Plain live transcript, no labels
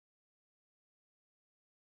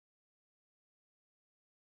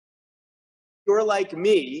you're like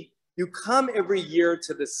me, you come every year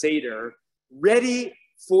to the Seder ready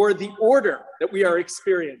for the order that we are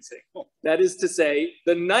experiencing. That is to say,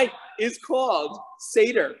 the night is called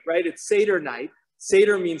Seder, right? It's Seder night.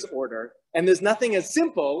 Seder means order. And there's nothing as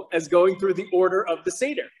simple as going through the order of the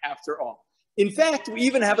Seder, after all. In fact, we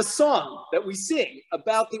even have a song that we sing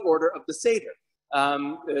about the order of the Seder.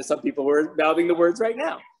 Some people were mouthing the words right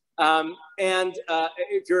now.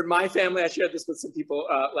 If you're in my family, I shared this with some people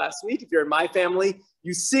last week. If you're in my family,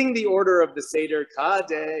 you sing the order of the Seder,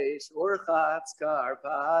 Kadesh, Orchatz,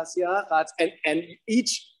 Karpas, Yachatz, and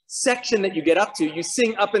each section that you get up to, you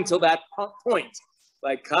sing up until that point,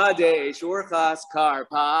 like Kadesh, Orchatz,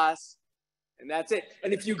 Karpas, and that's it.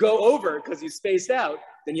 And if you go over, because you spaced out,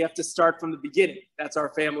 then you have to start from the beginning. That's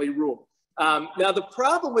our family rule. Now, the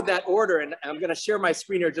problem with that order, and I'm going to share my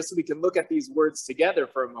screen here just so we can look at these words together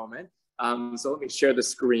for a moment. So let me share the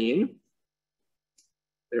screen.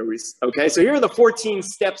 Okay, so here are the 14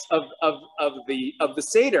 steps of the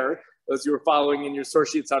Seder, those you were following in your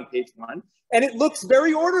source sheets on page 1. And it looks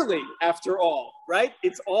very orderly after all, right?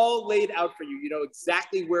 It's all laid out for you. You know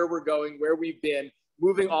exactly where we're going, where we've been,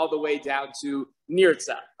 moving all the way down to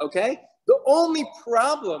Nirtza, okay? The only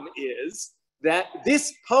problem is that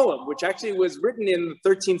this poem, which actually was written in the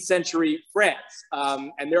 13th century France,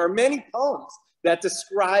 and there are many poems that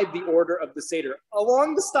describe the order of the Seder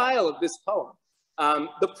along the style of this poem.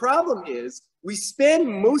 The problem is we spend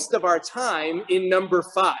most of our time in number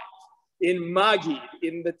 5, in Maggid,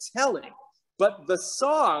 in the telling, but the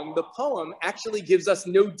song, the poem, actually gives us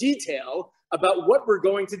no detail about what we're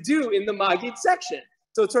going to do in the Maggid section.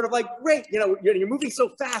 So it's sort of like, great, you're moving so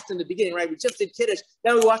fast in the beginning, right? We just did Kiddush,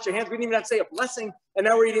 now we wash our hands, we didn't even have to say a blessing, and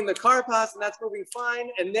now we're eating the karpas, and that's moving fine,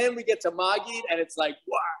 and then we get to Maggid, and it's like,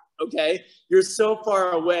 wow, okay? You're so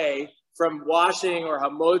far away from washing or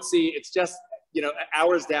hamotzi, it's just,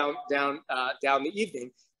 hours down the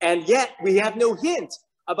evening, and yet we have no hint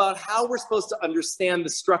about how we're supposed to understand the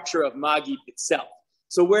structure of Maggid itself.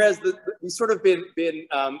 So whereas we've sort of been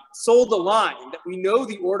sold a line that we know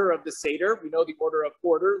the order of the Seder, we know the order of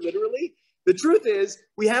order, literally, the truth is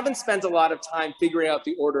we haven't spent a lot of time figuring out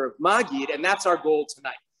the order of Maggid, and that's our goal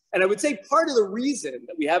tonight. And I would say part of the reason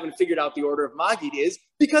that we haven't figured out the order of Maggid is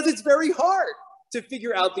because it's very hard to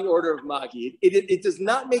figure out the order of Maggid. It does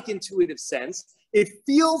not make intuitive sense. It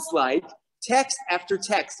feels like text after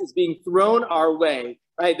text is being thrown our way.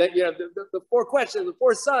 Right, that the 4 questions, the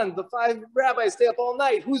 4 sons, the 5 rabbis stay up all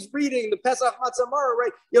night. Who's reading the Pesach Matzah Maror?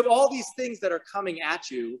 Right, you have all these things that are coming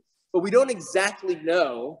at you, but we don't exactly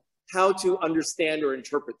know how to understand or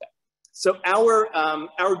interpret them. So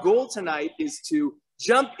our goal tonight is to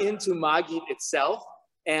jump into Maggid itself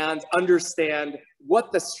and understand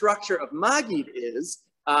what the structure of Maggid is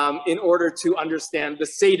in order to understand the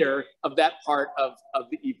Seder of that part of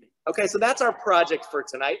the evening. Okay, so that's our project for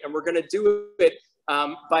tonight, and we're going to do it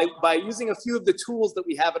by using a few of the tools that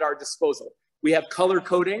we have at our disposal. We have color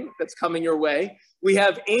coding that's coming your way. We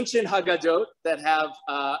have ancient Haggadot that have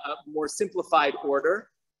a more simplified order.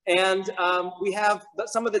 And we have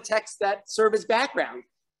some of the texts that serve as background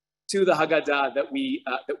to the Haggadah that we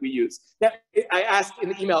use. Now, I asked in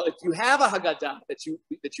the email, if you have a Haggadah that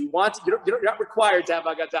you want, you're not required to have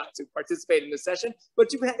a Haggadah to participate in this session, but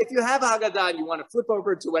if you have a Haggadah and you want to flip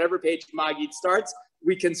over to whatever page Maggid starts,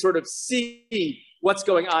 we can sort of see what's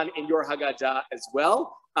going on in your Haggadah as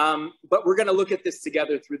well. But we're going to look at this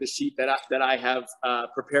together through the sheet that I have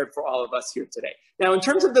prepared for all of us here today. Now, in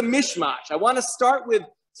terms of the mishmash, I want to start with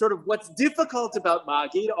sort of what's difficult about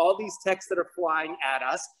Maggid, all these texts that are flying at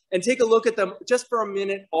us, and take a look at them just for a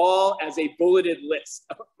minute, all as a bulleted list.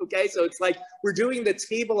 Okay, so it's like we're doing the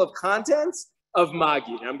table of contents of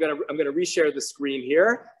Maggid. I'm gonna reshare the screen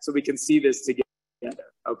here so we can see this together.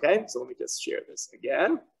 Okay, so let me just share this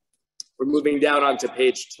again. We're moving down onto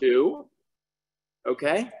page 2.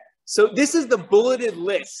 Okay, so this is the bulleted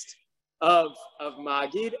list of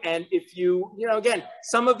Maggid, and if again,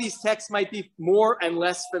 some of these texts might be more and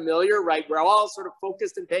less familiar, right? We're all sort of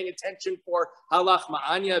focused and paying attention for Halach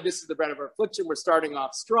Ma'anya. This is the bread of affliction. We're starting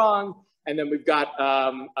off strong, and then we've got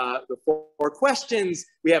the 4 questions.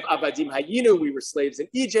 We have Abadim Hayinu, we were slaves in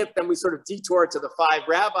Egypt. Then we sort of detour to the 5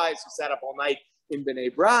 rabbis who sat up all night in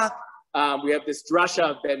Bnei Brak. We have this drasha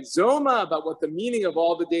of Ben Zoma about what the meaning of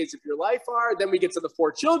all the days of your life are. Then we get to the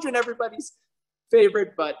 4 children, everybody's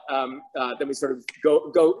favorite, but then we sort of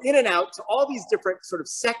go in and out to all these different sort of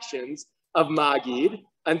sections of Maggid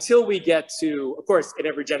until we get to, of course, in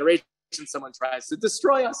every generation, someone tries to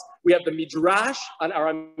destroy us. We have the Midrash on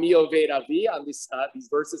Arami Oved Avi, on these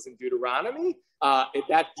verses in Deuteronomy.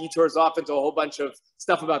 That detours off into a whole bunch of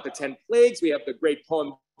stuff about the 10 plagues. We have the great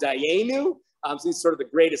poem Dayenu, So these sort of the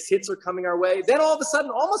greatest hits are coming our way. Then all of a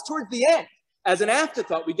sudden, almost towards the end, as an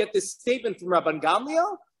afterthought, we get this statement from Rabban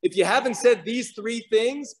Gamliel. If you haven't said these three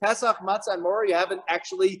things, Pesach, Matzah, and Morah, you haven't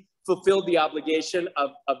actually fulfilled the obligation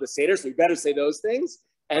of the Seder, so we better say those things.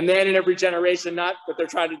 And then in every generation, not that they're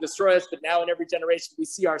trying to destroy us, but now in every generation, we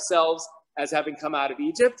see ourselves as having come out of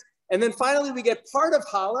Egypt. And then finally, we get part of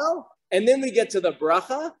Hallel, and then we get to the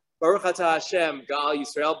bracha, Baruch atah Hashem, Gal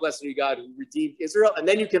Yisrael, blessed are you God who redeemed Israel. And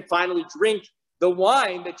then you can finally drink the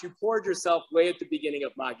wine that you poured yourself way at the beginning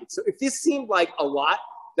of Maggid. So if this seemed like a lot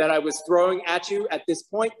that I was throwing at you at this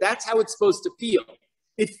point, that's how it's supposed to feel.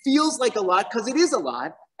 It feels like a lot because it is a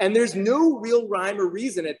lot, and there's no real rhyme or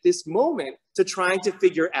reason at this moment to trying to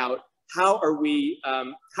figure out how are we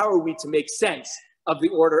to make sense of the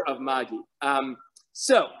order of Maggid.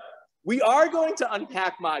 So we are going to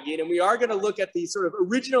unpack Maggid, and we are going to look at the sort of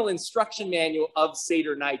original instruction manual of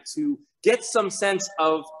Seder night to get some sense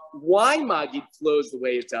of why Maggid flows the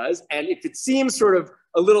way it does. And if it seems sort of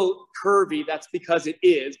a little curvy, that's because it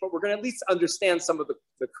is, but we're going to at least understand some of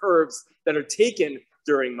the curves that are taken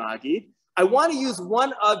during Maggid. I want to use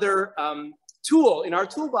one other tool in our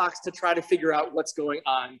toolbox to try to figure out what's going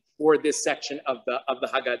on for this section of the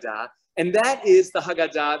Haggadah, and that is the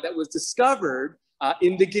Haggadah that was discovered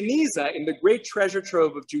in the Geniza, in the great treasure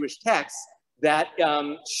trove of Jewish texts that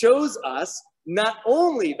shows us not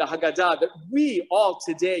only the Haggadah that we all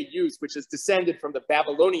today use, which is descended from the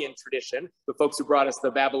Babylonian tradition, the folks who brought us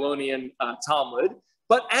the Babylonian Talmud,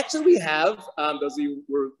 but actually we have, those of you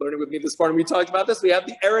who were learning with me this morning, we talked about this, we have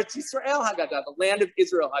the Eretz Yisrael Haggadah, the land of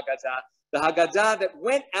Israel Haggadah, the Haggadah that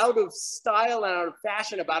went out of style and out of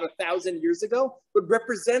fashion about 1,000 years ago, but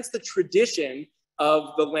represents the tradition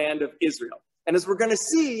of the land of Israel. And as we're going to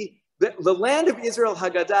see, the land of Israel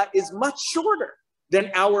Haggadah is much shorter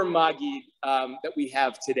than our Maggid that we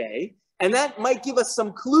have today. And that might give us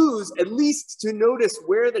some clues, at least to notice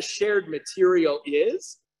where the shared material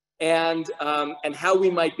is and how we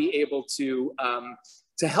might be able to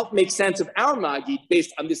help make sense of our Maggid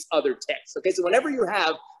based on this other text. Okay, so whenever you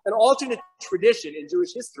have an alternate tradition in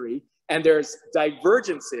Jewish history and there's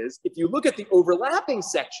divergences, if you look at the overlapping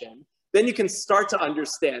section, then you can start to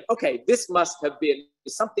understand, okay, this must have been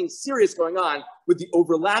something serious going on with the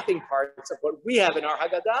overlapping parts of what we have in our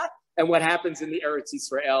Haggadah and what happens in the Eretz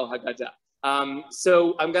Yisrael Haggadah.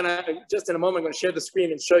 So I'm gonna, just in a moment, I'm gonna share the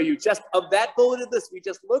screen and show you just of that bulleted list we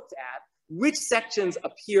just looked at, which sections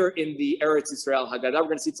appear in the Eretz Yisrael Haggadah. We're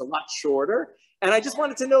gonna see it's a lot shorter. And I just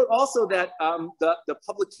wanted to note also that the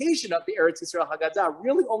publication of the Eretz Yisrael Haggadah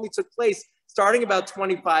really only took place starting about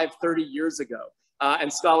 25, 30 years ago.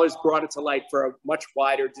 And scholars brought it to light for a much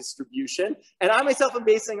wider distribution. And I myself am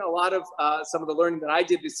basing a lot of some of the learning that I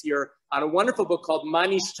did this year on a wonderful book called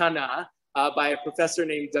Manishtana by a professor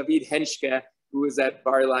named David Henschke, who is at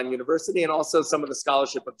Bar-Ilan University, and also some of the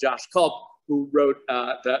scholarship of Josh Culp, who wrote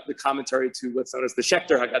the commentary to what's known as the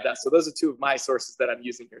Schechter Haggadah. So those are two of my sources that I'm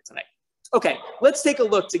using here tonight. Okay, let's take a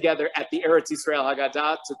look together at the Eretz Yisrael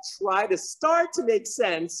Haggadah to try to start to make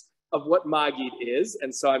sense of what Maggid is.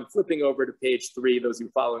 And so I'm flipping over to page 3, those of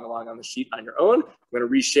you following along on the sheet on your own. I'm going to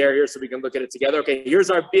reshare here so we can look at it together. Okay, here's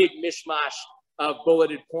our big mishmash of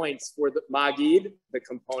bulleted points for the Maggid, the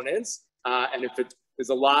components. And if it is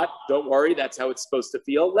a lot, don't worry, that's how it's supposed to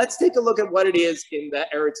feel. Let's take a look at what it is in the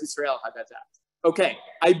Eretz Yisrael Haggadah. Okay,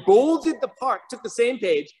 I bolded the part, took the same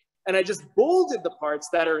page, and I just bolded the parts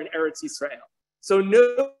that are in Eretz Yisrael. So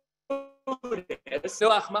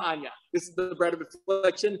this is the bread of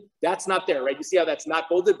affliction. That's not there, right? You see how that's not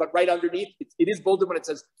bolded, but right underneath, it is bolded when it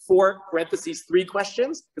says 4 parentheses 3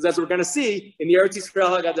 questions. Because as we're going to see in the Eretz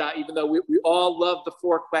Yisrael Haggadah, even though we all love the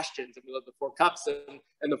 4 questions, and we love the 4 cups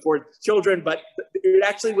and the 4 children, but it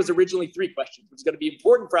actually was originally 3 questions, which is going to be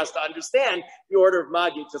important for us to understand the order of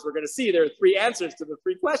Maggid, because we're going to see there are 3 answers to the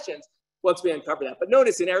 3 questions once we uncover that. But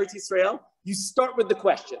notice in Eretz Yisrael, you start with the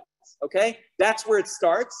questions, okay? That's where it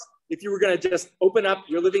starts. If you were going to just open up,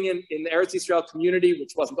 you're living in the Eretz Yisrael community,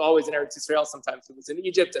 which wasn't always in Eretz Yisrael. Sometimes it was in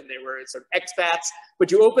Egypt and they were sort of expats. But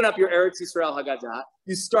you open up your Eretz Yisrael Haggadah,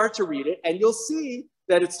 you start to read it, and you'll see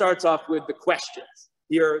that it starts off with the questions.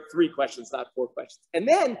 Here are 3 questions, not 4 questions. And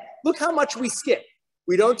then look how much we skip.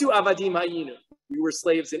 We don't do Avadim Hayinu. We were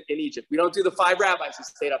slaves in Egypt. We don't do the 5 rabbis who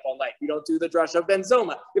stayed up all night. We don't do the Drush of Ben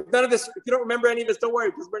Zoma. If none of this, if you don't remember any of this, don't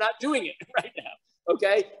worry, because we're not doing it right now.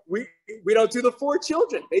 Okay, we don't do the 4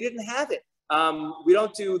 children. They didn't have it. We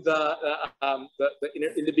don't do in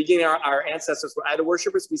the beginning, our ancestors were idol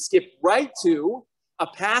worshipers. We skip right to a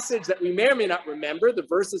passage that we may or may not remember, the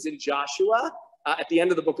verses in Joshua. At the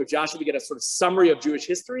end of the book of Joshua, we get a sort of summary of Jewish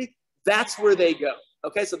history. That's where they go.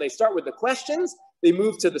 Okay, so they start with the questions, They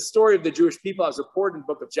move to the story of the Jewish people as reported in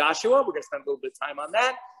the book of Joshua. We're going to spend a little bit of time on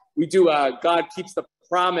that. We do God keeps the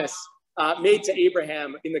promise made to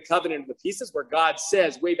Abraham in the covenant of the pieces, where God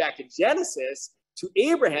says way back in Genesis to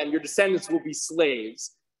Abraham, your descendants will be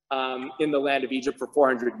slaves in the land of Egypt for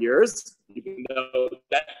 400 years, even though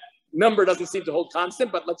that number doesn't seem to hold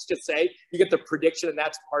constant, but let's just say you get the prediction, and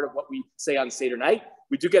that's part of what we say on Seder night.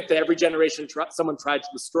 We do get the every generation someone tried to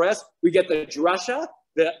destroy us. We get the drasha,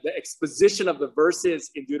 the exposition of the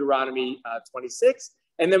verses in Deuteronomy 26.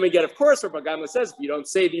 And then we get, of course, Rabbi Gamla says, if you don't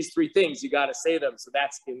say these three things, you got to say them. So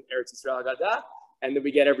that's in Eretz Yisrael Haggadah. And then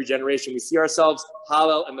we get every generation. We see ourselves,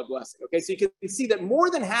 Hallel, and the blessing. Okay, so you can see that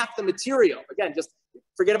more than half the material, again, just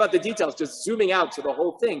forget about the details, just zooming out to the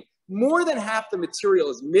whole thing, more than half the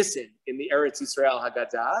material is missing in the Eretz Yisrael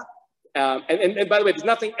Haggadah. And by the way, there's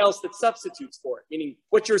nothing else that substitutes for it, meaning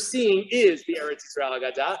what you're seeing is the Eretz Yisrael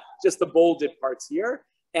Haggadah, just the bolded parts here.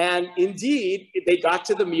 And indeed, they got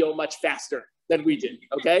to the meal much faster than we did,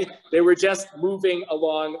 okay? They were just moving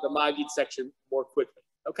along the Maggid section more quickly,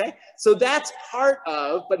 okay? So that's part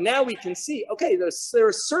of, but now we can see, okay, there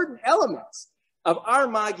are certain elements of our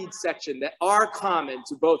Maggid section that are common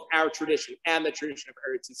to both our tradition and the tradition of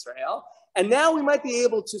Eretz Yisrael. And now we might be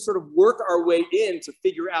able to sort of work our way in to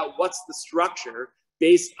figure out what's the structure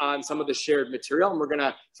based on some of the shared material. And we're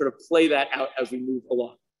gonna sort of play that out as we move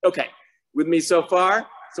along. Okay, with me so far?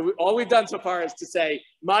 So all we've done so far is to say,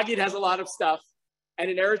 Maggid has a lot of stuff, and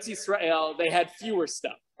in Eretz Yisrael, they had fewer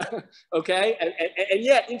stuff, okay? And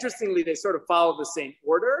yet, interestingly, they sort of follow the same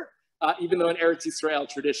order, even though in Eretz Yisrael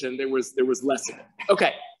tradition, there was less of it.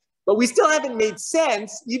 Okay, but we still haven't made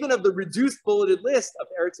sense, even of the reduced bulleted list of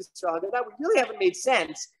Eretz Yisrael Haggadah. We really haven't made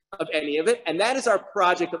sense of any of it, and that is our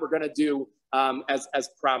project that we're gonna do as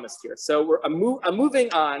promised here. So I'm moving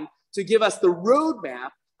on to give us the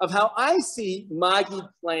roadmap of how I see Maggid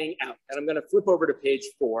playing out. And I'm gonna flip over to page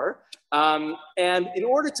 4. And in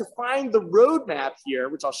order to find the roadmap here,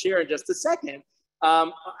 which I'll share in just a second,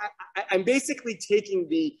 I'm basically taking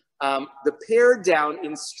the pared down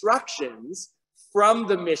instructions from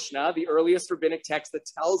the Mishnah, the earliest rabbinic text that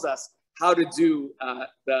tells us how to do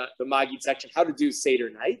the Maggid section, how to do Seder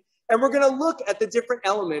night. And we're gonna look at the different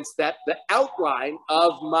elements that the outline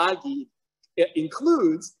of Maggid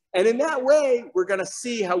includes. And in that way, we're going to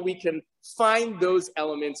see how we can find those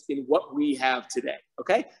elements in what we have today,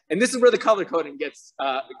 okay? And this is where the color coding takes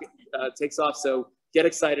off, so get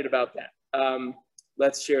excited about that.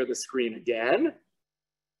 Let's share the screen again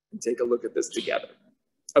and take a look at this together.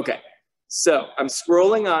 Okay, so I'm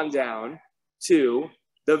scrolling on down to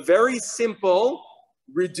the very simple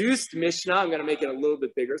reduced Mishnah. I'm going to make it a little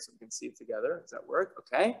bit bigger so we can see it together. Does that work?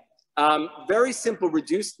 Okay. Very simple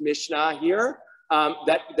reduced Mishnah here.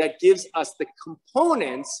 That gives us the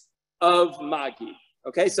components of Maggid.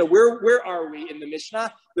 Okay, so where are we in the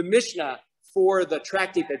Mishnah? The Mishnah for the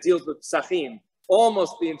tractate that deals with Psachim,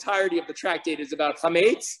 almost the entirety of the tractate is about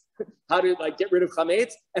Chametz, how to get rid of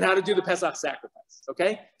Chametz, and how to do the Pesach sacrifice.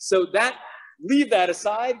 Okay, so leave that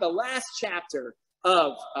aside. The last chapter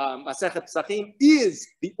of Masechet Psachim is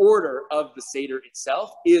the order of the Seder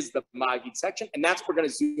itself, is the Maggid section, and that's what we're going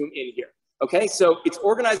to zoom in here. Okay, so it's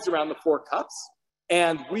organized around the 4 cups.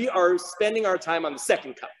 And we are spending our time on the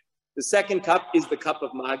second cup. The second cup is the cup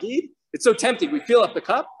of Maggid. It's so tempting. We fill up the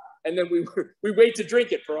cup, and then we wait to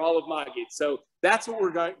drink it for all of Maggid. So that's what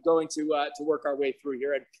we're going to work our way through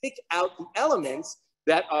here and pick out the elements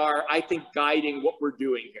that are, I think, guiding what we're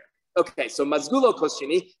doing here. Okay, so Mazgulo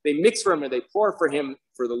Koshini, they mix for him and they pour for him,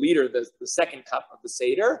 for the leader, the second cup of the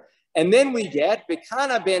Seder. And then we get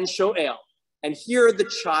Bekana ben Shoel. And here the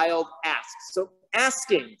child asks. So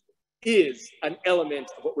asking is an element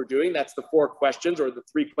of what we're doing. That's the 4 questions, or the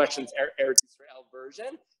 3 questions Eretz Yisrael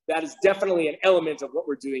version. That is definitely an element of what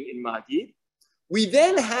we're doing in Maggid. We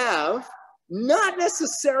then have not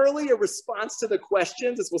necessarily a response to the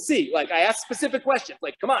questions, as we'll see. Like, I ask specific questions,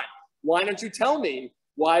 like, come on, why don't you tell me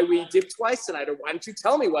why we dip twice tonight? Or why don't you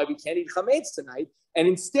tell me why we can't eat chametz tonight? And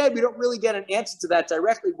instead, we don't really get an answer to that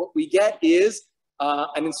directly. What we get is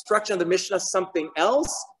an instruction of the Mishnah, something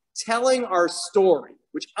else, telling our story,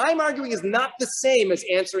 which I'm arguing is not the same as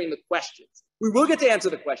answering the questions. We will get to answer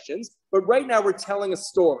the questions, but right now we're telling a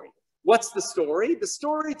story. What's the story? The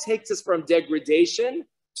story takes us from degradation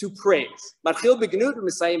to praise. That's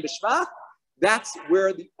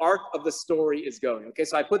where the arc of the story is going. Okay,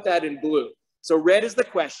 so I put that in blue. So red is the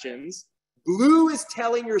questions. Blue is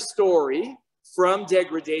telling your story from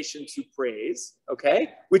degradation to praise, okay?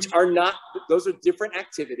 Which are not, those are different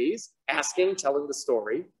activities, asking, telling the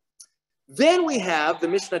story. Then we have, the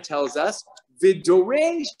Mishnah tells us,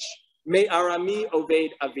 Vidoresh Me arami oved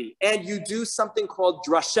avi. And you do something called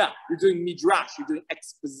drasha. You're doing midrash. You're doing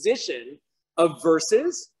exposition of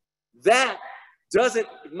verses. That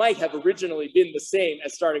might have originally been the same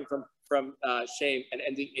as starting from shame and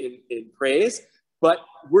ending in praise. But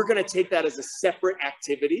we're going to take that as a separate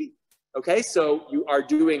activity. Okay, so you are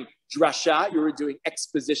doing drasha. You're doing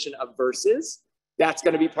exposition of verses. That's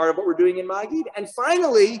going to be part of what we're doing in Maggid. And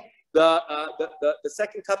finally, the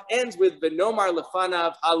second cup ends with V'nomar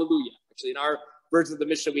lefanav hallelujah. Actually, in our version of the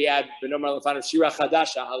Mishnah, we add V'nomar lefanav shira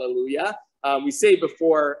chadasha hallelujah. We say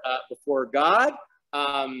before God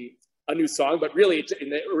a new song, but really in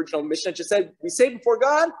the original Mishnah, it just said we say before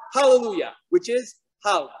God hallelujah, which is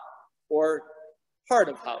Hallel, or part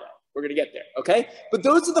of Hallel. We're going to get there, okay? But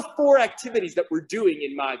those are the 4 activities that we're doing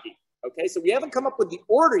in Maggid. Okay, so we haven't come up with the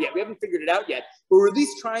order yet. We haven't figured it out yet, but we're at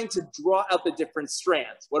least trying to draw out the different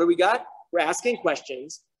strands. What do we got? We're asking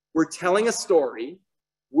questions. We're telling a story.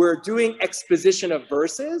 We're doing exposition of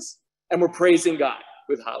verses, and we're praising God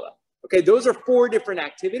with Hallel. Okay, those are 4 different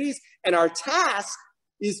activities, and our task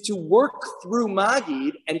is to work through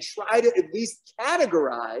Maggid and try to at least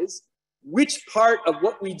categorize which part of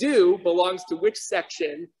what we do belongs to which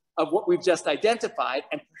section of what we've just identified,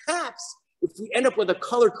 and perhaps if we end up with a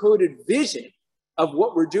color-coded vision of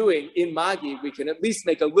what we're doing in Maggid, we can at least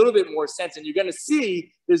make a little bit more sense. And you're going to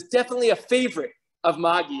see there's definitely a favorite of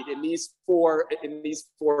Maggid in these four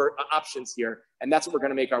options here, and that's what we're going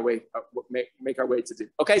to make our way to do.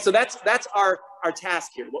 Okay, so that's our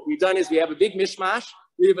task here. What we've done is we have a big mishmash.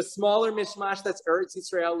 We have a smaller mishmash that's Eretz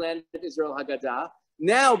Yisrael, land of Israel, Haggadah.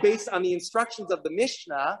 Now, based on the instructions of the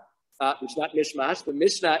Mishnah, which is not mishmash, the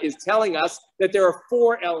Mishnah is telling us that there are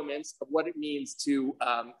 4 elements of what it means to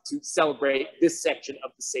celebrate this section of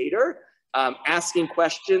the Seder: asking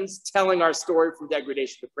questions, telling our story from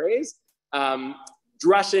degradation to praise,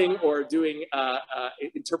 drushing or doing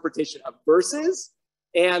interpretation of verses,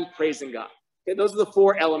 and praising God. Okay, those are the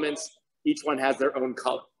 4 elements. Each one has their own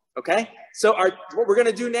color. Okay, so what we're going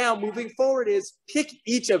to do now, moving forward, is pick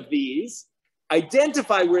each of these,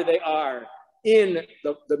 identify where they are in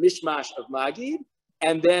the mishmash of Maggid,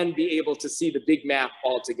 and then be able to see the big map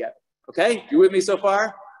all together. Okay, you with me so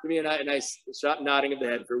far? Give me a nice shot nodding of the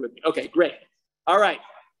head if you're with me. Okay, great. All right,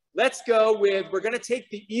 let's go with, we're going to take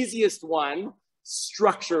the easiest one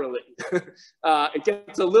structurally. It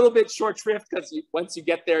gets a little bit short shrift because once you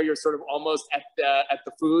get there, you're sort of almost at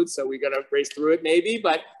the food, so we're going to race through it maybe,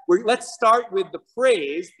 but let's start with the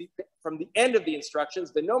praise from the end of the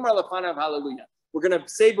instructions, V'nomar lefanav hallelujah. We're going to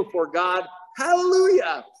say before God,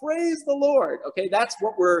 hallelujah, praise the Lord. Okay, that's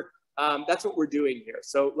what we're doing here.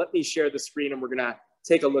 So let me share the screen and we're going to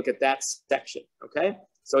take a look at that section. Okay,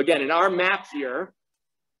 so again, in our map here,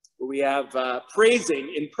 where we have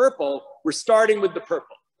praising in purple, we're starting with the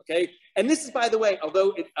purple. Okay, and this is, by the way,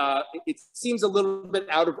 although it seems a little bit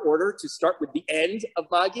out of order to start with the end of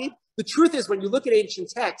Maggid, the truth is when you look at ancient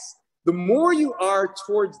texts, the more you are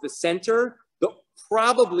towards the center,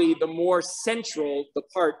 probably the more central the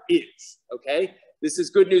part is, okay? This is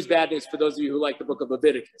good news, bad news for those of you who like the book of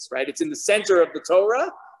Leviticus, right? It's in the center of the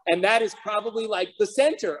Torah, and that is probably like the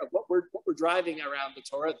center of what we're driving around the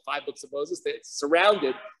Torah, the 5 books of Moses. It's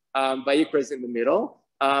surrounded by Yikra in the middle.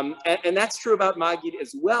 And that's true about Maggid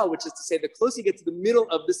as well, which is to say the closer you get to the middle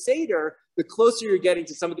of the Seder, the closer you're getting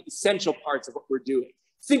to some of the essential parts of what we're doing.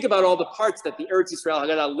 Think about all the parts that the Eretz Yisrael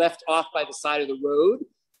Haggadah left off by the side of the road.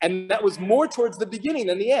 And that was more towards the beginning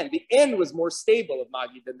than the end. The end was more stable of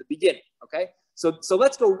Maggid than the beginning, okay? So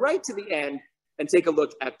let's go right to the end and take a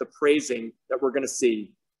look at the praising that we're going to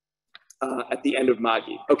see at the end of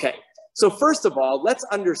Maggid. Okay, so first of all, let's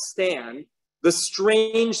understand the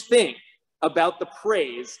strange thing about the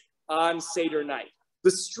praise on Seder night.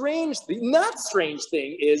 The not strange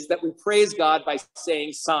thing is that we praise God by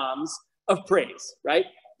saying psalms of praise, right?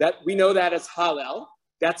 That we know that as Hallel.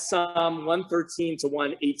 That's Psalm 113 to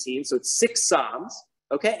 118. So it's 6 Psalms,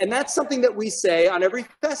 okay? And that's something that we say on every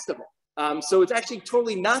festival. So it's actually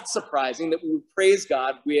totally not surprising that we would praise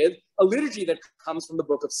God with a liturgy that comes from the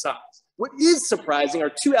book of Psalms. What is surprising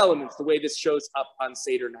are 2 elements, the way this shows up on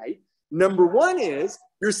Seder night. Number 1 is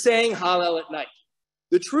you're saying Hallel at night.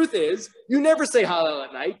 The truth is, you never say Hallel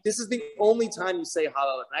at night. This is the only time you say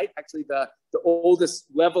Hallel at night. Actually, the oldest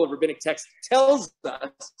level of rabbinic text tells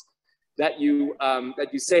us that you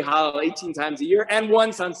say Hallel 18 times a year and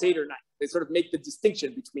once on Seder night. They sort of make the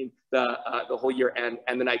distinction between the whole year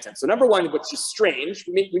and the nighttime. So number 1, which is strange,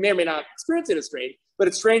 we may or may not experience it as strange, but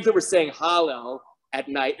it's strange that we're saying Hallel at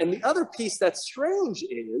night. And the other piece that's strange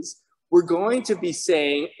is we're going to be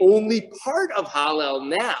saying only part of Hallel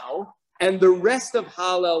now and the rest of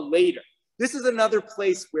Hallel later. This is another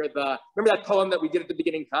place where remember that poem that we did at the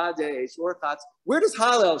beginning, Kadesh or Chatz? Where does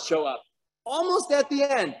Hallel show up? Almost at the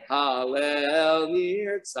end, Hallel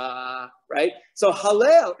nirtzah, right? So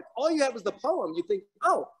Hallel, if all you had was the poem, you think,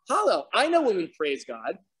 oh, Hallel. I know when we praise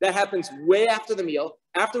God, that happens way after the meal,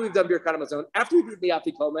 after we've done Birkat Hamazon, after we do the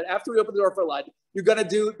Afikomen, after we open the door for lunch. You're going to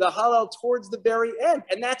do the Hallel towards the very end.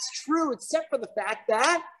 And that's true, except for the fact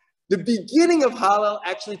that the beginning of Hallel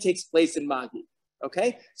actually takes place in Maggid,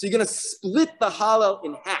 okay? So you're going to split the Hallel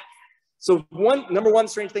in half. So number one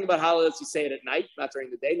strange thing about Hallel is you say it at night, not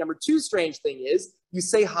during the day. Number two strange thing is you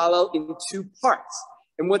say Hallel in two parts.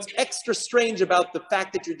 And what's extra strange about the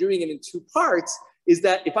fact that you're doing it in two parts is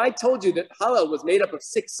that if I told you that Hallel was made up of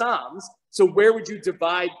 6 Psalms, so where would you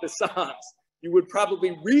divide the Psalms? You would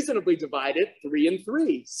probably reasonably divide it 3 and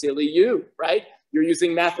 3. Silly you, right? You're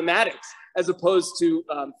using mathematics as opposed to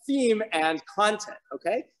theme and content,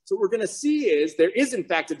 okay? So what we're going to see is there is, in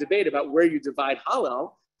fact, a debate about where you divide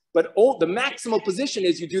Hallel. But the maximal position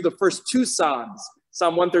is you do the first 2 Psalms,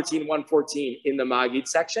 Psalm 113, 114 in the Maggid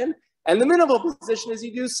section. And the minimal position is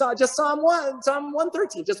you do just Psalm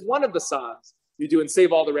 113, just one of the Psalms you do and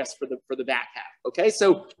save all the rest for the back half, okay?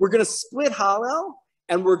 So we're going to split Hallel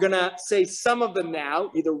and we're going to say some of them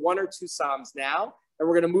now, either 1 or 2 Psalms now, and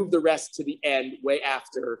we're going to move the rest to the end way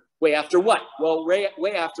after what? Well, way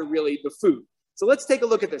after really the food. So let's take a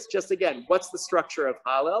look at this. Just again, what's the structure of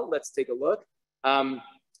Hallel? Let's take a look.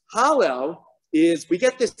 Hallel is, we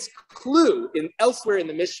get this clue elsewhere in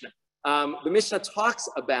the Mishnah. The Mishnah talks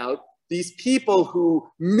about these people who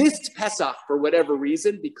missed Pesach for whatever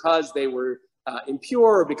reason, because they were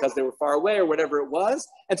impure or because they were far away or whatever it was.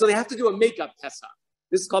 And so they have to do a makeup Pesach.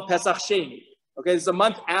 This is called Pesach Sheni. Okay, this is a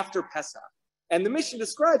month after Pesach. And the Mishnah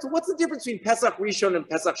describes, what's the difference between Pesach Rishon and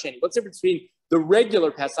Pesach Sheni? What's the difference between the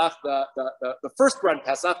regular Pesach, the first run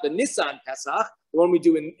Pesach, the Nisan Pesach, the one we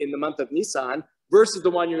do in the month of Nisan, versus the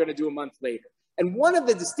one you're going to do a month later? And one of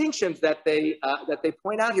the distinctions that they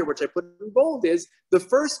point out here, which I put in bold, is the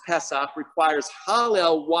first Pesach requires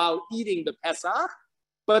Hallel while eating the Pesach,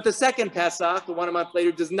 but the second Pesach, the one a month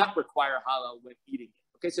later, does not require Hallel when eating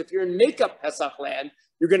it. Okay, so if you're in makeup Pesach land,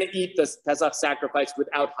 you're going to eat the Pesach sacrifice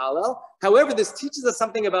without Hallel. However, this teaches us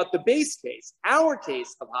something about the base case, our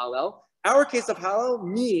case of Hallel. Our case of Hallel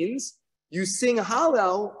means you sing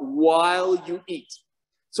Hallel while you eat.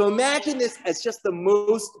 So imagine this as just the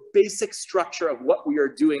most basic structure of what we are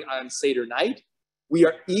doing on Seder night. We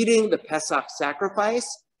are eating the Pesach sacrifice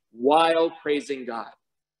while praising God.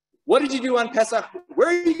 What did you do on Pesach? Where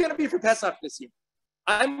are you going to be for Pesach this year?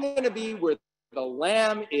 I'm going to be where the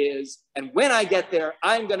lamb is, and when I get there,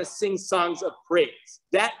 I'm going to sing songs of praise.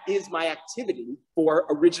 That is my activity for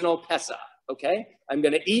original Pesach, okay? I'm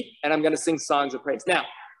going to eat, and I'm going to sing songs of praise. Now,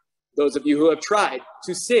 those of you who have tried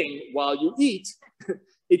to sing while you eat,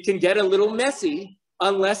 it can get a little messy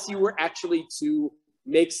unless you were actually to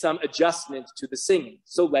make some adjustment to the singing.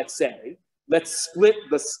 So let's split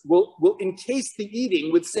we'll encase the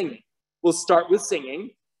eating with singing. We'll start with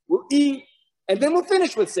singing, we'll eat, and then we'll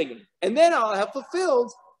finish with singing. And then I'll have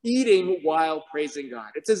fulfilled eating while praising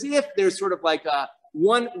God. It's as if there's sort of like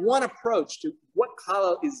one approach to what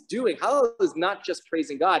Hallel is doing. Hallel is not just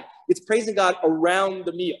praising God, it's praising God around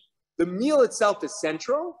the meal. The meal itself is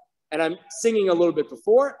central, and I'm singing a little bit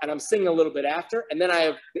before, and I'm singing a little bit after, and then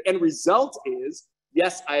the end result is,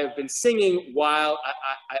 yes, I have been singing while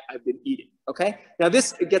I've been eating, okay? Now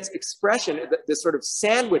this gets expression, this sort of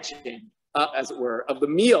sandwiching, as it were, of the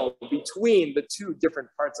meal between the two different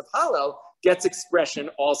parts of Hallel gets expression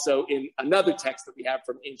also in another text that we have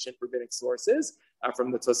from ancient rabbinic sources,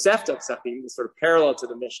 from the Tosefta Ksafim, sort of parallel to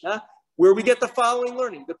the Mishnah, where we get the following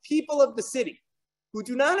learning. The people of the city who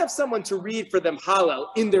do not have someone to read for them Hallel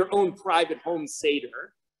in their own private home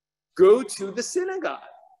Seder, go to the synagogue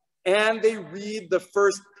and they read the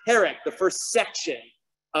first perek, the first section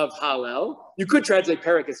of Hallel. You could translate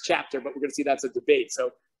perek as chapter, but we're going to see that's a debate.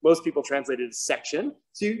 So most people translate it as section.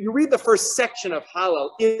 So you read the first section of Hallel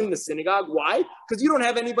in the synagogue. Why? Because you don't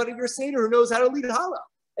have anybody in your Seder who knows how to lead Hallel.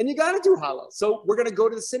 And you got to do Hallel. So we're going to go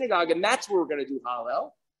to the synagogue, and that's where we're going to do Hallel.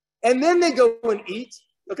 And then they go and eat.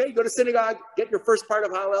 Okay, go to synagogue, get your first part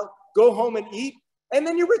of Hallel, go home and eat, and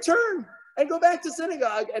then you return and go back to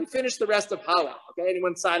synagogue and finish the rest of Hallel. Okay,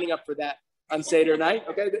 anyone signing up for that on Seder night?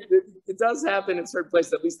 Okay, it does happen in certain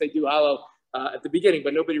places. At least they do Hallel at the beginning,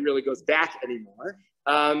 but nobody really goes back anymore.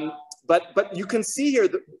 But you can see here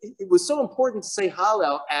that it was so important to say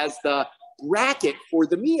Hallel as the bracket for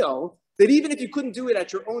the meal that even if you couldn't do it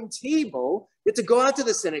at your own table, you had to go out to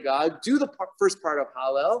the synagogue, do the first part of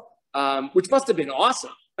Hallel, which must have been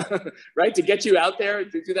awesome, right? To get you out there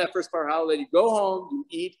to do that first part of Hallel, you go home, you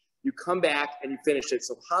eat, you come back and you finish it.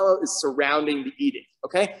 So Hallel is surrounding the eating,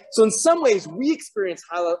 okay? So in some ways, we experience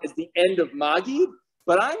Hallel as the end of Maggid,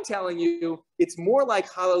 but I'm telling you, it's more like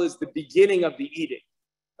Hallel is the beginning of the eating,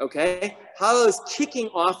 okay? Hallel is kicking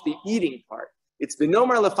off the eating part. It's the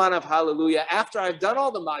Nomar Lefanav Hallelujah after I've done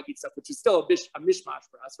all the Maggid stuff, which is still a mishmash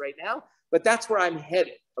for us right now, but that's where I'm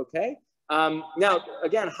headed, okay? Now,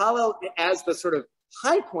 again, Hallel as the sort of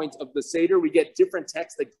high point of the Seder, we get different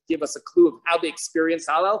texts that give us a clue of how they experience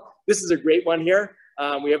Hallel. This is a great one here.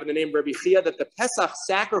 We have in the name of Rabbi Chia that the Pesach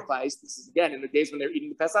sacrifice, this is again in the days when they're eating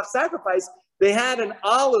the Pesach sacrifice, they had an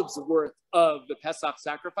olive's worth of the Pesach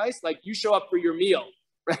sacrifice. Like you show up for your meal,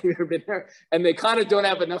 right? You've been there, and they kind of don't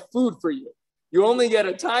have enough food for you. You only get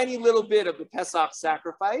a tiny little bit of the Pesach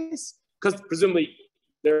sacrifice because presumably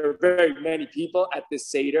there are very many people at this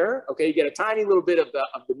Seder. Okay, you get a tiny little bit of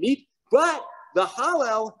the meat, but the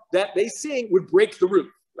Hallel that they sing would break the roof,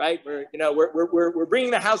 right? We're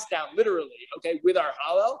bringing the house down literally, okay, with our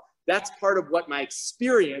Hallel. That's part of what my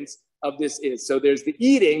experience of this is. So there's the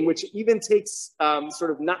eating, which even takes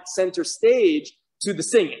sort of not center stage to the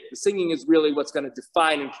singing. The singing is really what's going to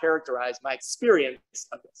define and characterize my experience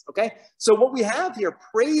of this, okay? So what we have here,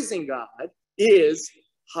 praising God, is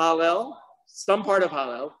Hallel, some part of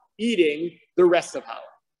Hallel, eating the rest of Hallel.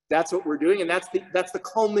 That's what we're doing, and that's the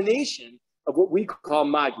culmination of what we call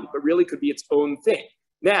Maggid, but really could be its own thing.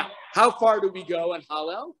 Now, how far do we go on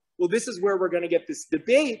Hallel? Well, this is where we're going to get this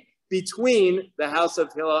debate between the house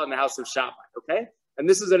of Hillel and the house of Shammai, okay? And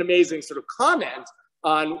this is an amazing sort of comment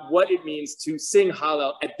on what it means to sing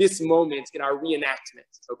Hallel at this moment in our reenactment,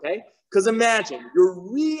 okay? Because imagine, you're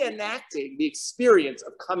reenacting the experience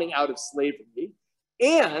of coming out of slavery,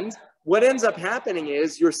 and what ends up happening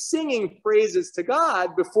is you're singing praises to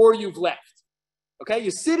God before you've left. Okay,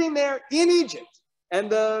 you're sitting there in Egypt, and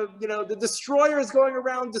the destroyer is going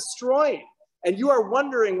around destroying, and you are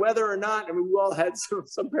wondering whether or not. I mean, we all had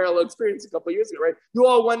some parallel experience a couple of years ago, right? You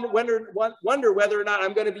all wonder whether or not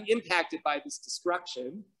I'm going to be impacted by this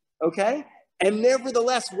destruction. Okay, and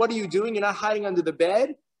nevertheless, what are you doing? You're not hiding under the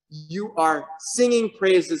bed. You are singing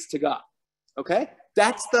praises to God. Okay,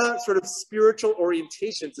 that's the sort of spiritual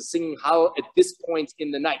orientation to singing Hallel at this point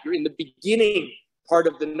in the night. You're in the beginning part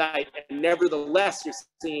of the night, and nevertheless, you're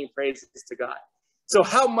singing praises to God. So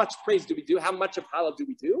how much praise do we do? How much of Hallel do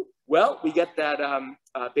we do? Well, we get that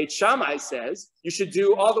Beit Shammai says you should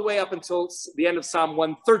do all the way up until the end of Psalm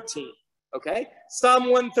 113, okay? Psalm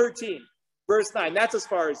 113, verse 9, that's as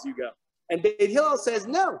far as you go. And Beit Hillel says,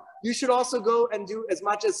 no, you should also go and do as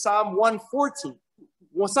much as Psalm 114.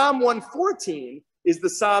 Well, Psalm 114 is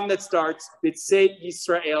the psalm that starts, B'tzeit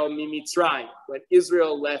Yisrael miMitzrayim, when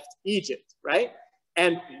Israel left Egypt, right?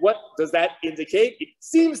 And what does that indicate? It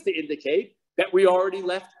seems to indicate that we already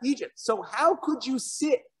left Egypt. So how could you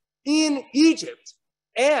sit in Egypt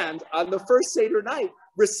and on the first Seder night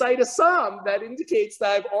recite a psalm that indicates that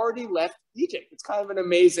I've already left Egypt? It's kind of an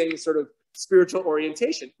amazing sort of spiritual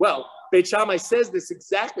orientation. Well, Beit Shammai says this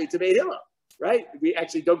exactly to Beit Hillel, right? We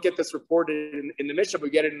actually don't get this reported in the Mishnah, but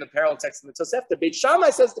we get it in the parallel text in the Tosefta. Beit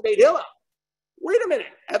Shammai says to Beit Hillel, wait a minute,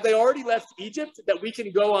 have they already left Egypt that we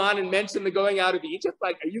can go on and mention the going out of Egypt?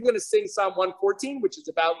 Like, are you going to sing Psalm 114, which is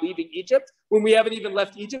about leaving Egypt, when we haven't even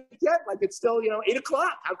left Egypt yet? Like, it's still, 8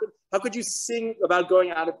 o'clock. How could you sing about going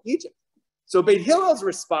out of Egypt? So Beit Hillel's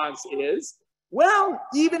response is, well,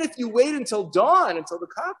 even if you wait until dawn, until the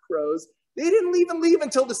cock crows, they didn't even leave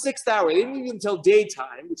until the 6th hour. They didn't leave until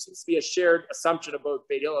daytime, which seems to be a shared assumption of both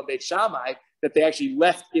Beit Hillel and Beit Shammai, that they actually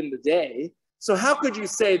left in the day. So how could you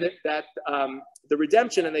say that the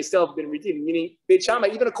redemption and they still have been redeemed? Meaning, Beit Shammai,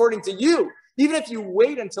 even according to you, even if you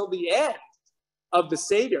wait until the end of the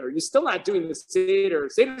Seder, you're still not doing the Seder.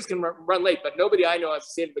 Seders can run late, but nobody I know has a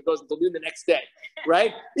Seder that goes until noon the next day,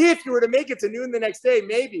 right? If you were to make it to noon the next day,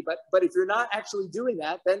 maybe, but if you're not actually doing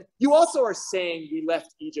that, then you also are saying we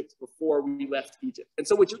left Egypt before we left Egypt. And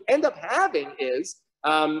so what you end up having is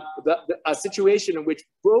a situation in which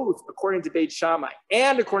both, according to Beit Shammai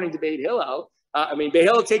and according to Beit Hillel, Beit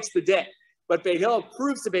Hillel takes the day, but Beit Hillel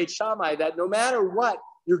proves to Beit Shammai that no matter what,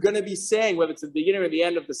 you're going to be saying, whether it's the beginning or the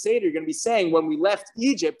end of the Seder, you're going to be saying when we left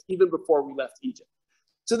Egypt, even before we left Egypt.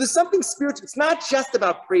 So there's something spiritual. It's not just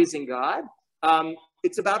about praising God.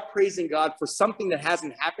 It's about praising God for something that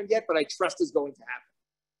hasn't happened yet, but I trust is going to happen.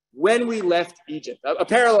 When we left Egypt. A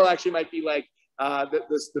parallel actually might be like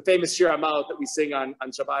the famous Shir HaMalot that we sing on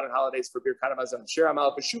Shabbat and holidays for Birkat HaMazon. Shir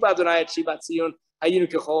HaMalot, B'shuv Adonai et Shivat Zion, Hayinu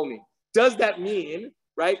Kecholmi. Does that mean,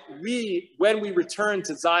 right, when we return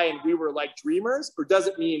to Zion, we were like dreamers? Or does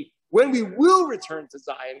it mean when we will return to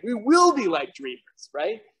Zion, we will be like dreamers,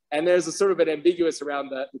 right? And there's a sort of an ambiguous around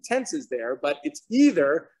the tenses there, but it's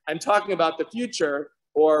either I'm talking about the future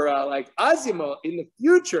or like Azimo in the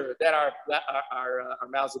future, then our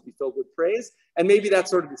mouths will be filled with praise. And maybe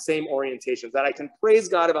that's sort of the same orientation, that I can praise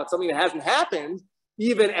God about something that hasn't happened,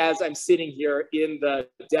 even as I'm sitting here in the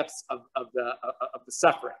depths of the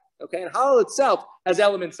suffering. Okay, and Hallel itself has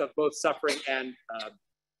elements of both suffering and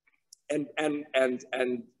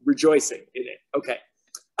rejoicing in it. Okay,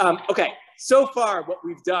 okay. So far, what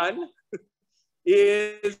we've done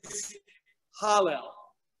is Hallel,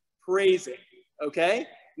 praising. Okay,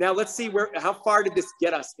 now let's see how far did this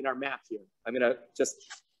get us in our map here. I'm gonna just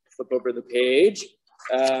flip over the page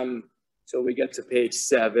till we get to page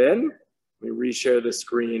 7. Let me reshare the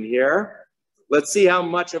screen here. Let's see how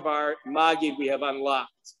much of our Maggid we have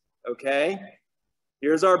unlocked. Okay,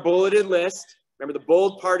 here's our bulleted list. Remember, the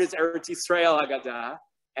bold part is Eretz Yisrael Haggadah.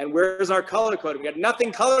 And where's our color coded? We got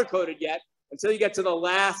nothing color coded yet until you get to the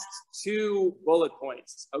last 2 bullet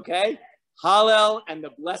points. Okay, Hallel and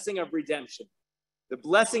the blessing of redemption. The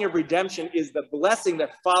blessing of redemption is the blessing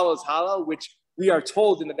that follows Hallel, which we are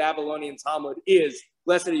told in the Babylonian Talmud is,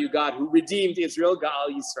 blessed are you, God, who redeemed Israel, Gaal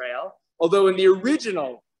Yisrael. Although in the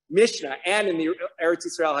original Mishnah and in the Eretz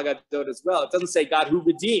Yisrael Haggadah as well, it doesn't say God who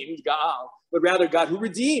redeemed, Gaal, but rather God who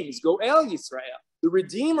redeems, Goel Yisrael, the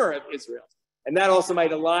Redeemer of Israel. And that also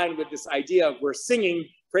might align with this idea of we're singing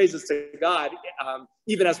praises to God,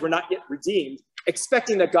 even as we're not yet redeemed,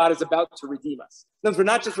 expecting that God is about to redeem us. Because we're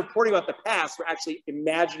not just reporting about the past, we're actually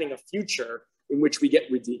imagining a future in which we get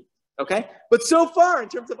redeemed. Okay? But so far, in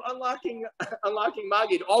terms of unlocking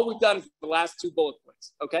Maggid, all we've done is the last 2 bullet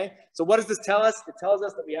points. Okay? So what does this tell us? It tells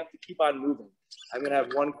us that we have to keep on moving. I'm going to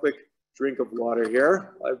have one quick drink of water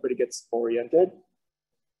here while everybody gets oriented.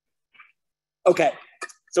 Okay.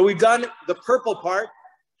 So we've done the purple part,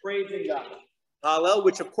 praising God. Hallel,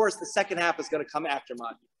 which of course the second half is going to come after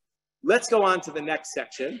Maggid. Let's go on to the next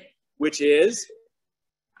section, which is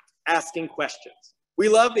asking questions. We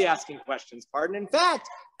love the asking questions part. And in fact,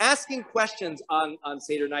 asking questions on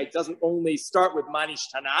Seder night doesn't only start with Ma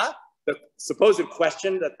Nishtana, the supposed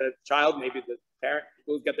question that the child, maybe the parent,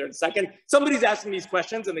 we'll get there in a second. Somebody's asking these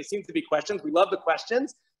questions and they seem to be questions. We love the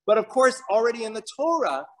questions. But of course, already in the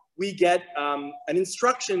Torah, we get an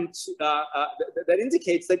instruction that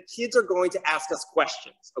indicates that kids are going to ask us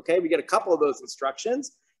questions. Okay, we get a couple of those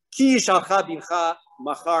instructions. Ki yishalcha bincha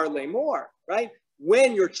machar lemor, right?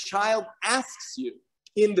 When your child asks you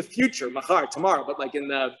in the future, machar, tomorrow, but like in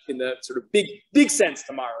the sort of big sense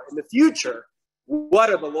tomorrow, in the future, what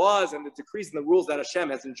are the laws and the decrees and the rules that Hashem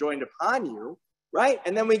has enjoined upon you, right?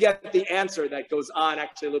 And then we get the answer that goes on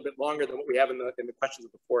actually a little bit longer than what we have in the questions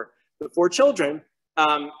of the four children.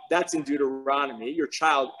 That's in Deuteronomy. Your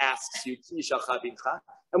child asks you, Ki yishalcha bincha.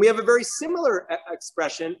 And we have a very similar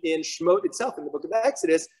expression in Shemot itself, in the book of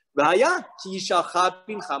Exodus. V'haya ki yishalcha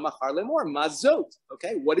bincha machar lemor mazot.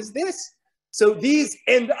 Okay, what is this? So these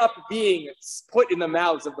end up being put in the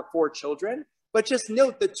mouths of the 4 children. But just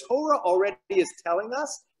note, the Torah already is telling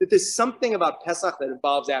us that there's something about Pesach that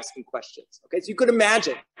involves asking questions. Okay, so you could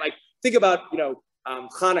imagine, like, think about,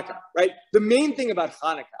 Hanukkah, right? The main thing about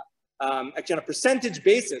Hanukkah, actually on a percentage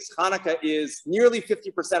basis, Hanukkah is nearly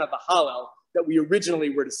 50% of the Hallel that we originally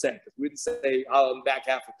were to say. We would say Hallel in the back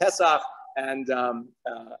half of Pesach, and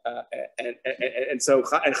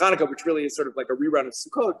Hanukkah, which really is sort of like a rerun of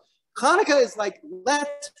Sukkot. Hanukkah is like,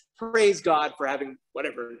 let's praise God for having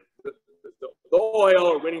whatever, the oil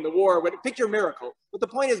or winning the war, pick your miracle. But the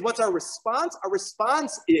point is, what's our response? Our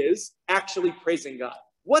response is actually praising God.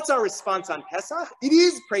 What's our response on Pesach? It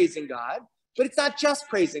is praising God, but it's not just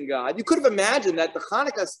praising God. You could have imagined that the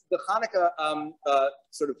Hanukkah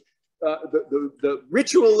the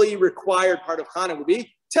ritually required part of Hanukkah would be,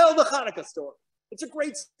 tell the Hanukkah story. It's a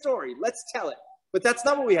great story. Let's tell it. But that's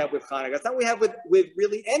not what we have with Hanukkah. That's not what we have with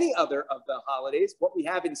really any other of the holidays. What we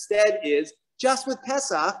have instead is, just with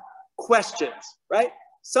Pesach, questions, right?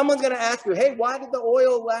 Someone's going to ask you, hey, why did the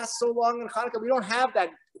oil last so long in Hanukkah? We don't have that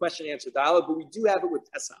question answer dialogue, but we do have it with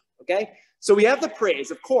Pesach, okay? So we have the praise,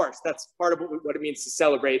 of course. That's part of what it means to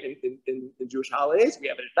celebrate in Jewish holidays. We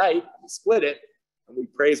have it at night, we split it, and we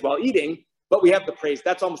praise while eating, but we have the praise.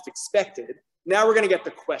 That's almost expected. Now we're going to get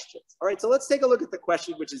the questions. All right, so let's take a look at the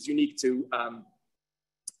question, which is unique to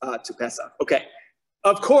Pesach. Okay,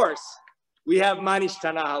 of course, we have Ma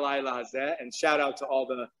Nishtana Halayla Hazeh, and shout out to all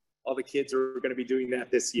the kids who are going to be doing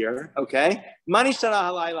that this year. Okay, Ma Nishtana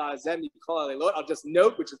Halayla Hazeh Mikol Halelot. I'll just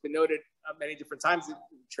note, which has been noted many different times,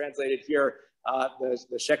 translated here,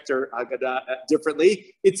 the Schechter Haggadah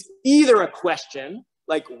differently. It's either a question,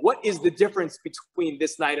 like what is the difference between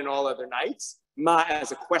this night and all other nights? Ma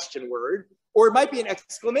as a question word, or it might be an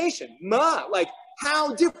exclamation. Ma, like,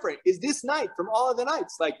 how different is this night from all other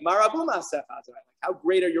nights? Like, Marabu Masef, how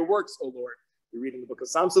great are your works, O Lord? We read in the book of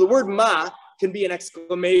Psalms. So the word ma can be an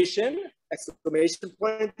exclamation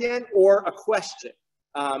point at the end, or a question.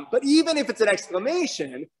 But even if it's an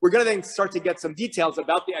exclamation, we're going to then start to get some details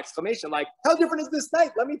about the exclamation, like, how different is this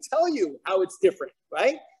night? Let me tell you how it's different,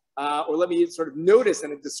 right? Or let me sort of notice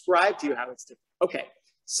and describe to you how it's different. Okay,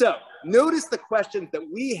 so notice the questions that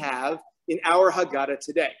we have in our Haggadah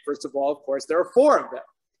today. First of all, of course, there are 4 of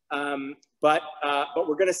them. But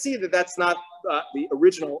we're going to see that that's not the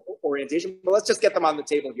original orientation. But let's just get them on the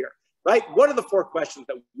table here, right? What are the 4 questions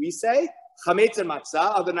that we say? Chametz and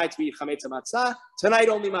matzah. Other nights we eat chametz and matzah. Tonight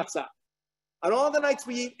only matzah. On all the nights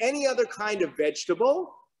we eat any other kind of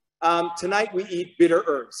vegetable. Tonight we eat bitter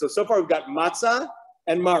herbs. So far we've got matzah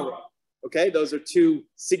and maror. Okay, those are 2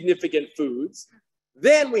 significant foods.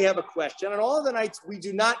 Then we have a question. On all the nights we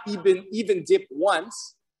do not even dip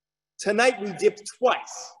once. Tonight we dip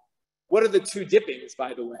twice. What are the 2 dippings,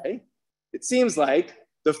 by the way? It seems like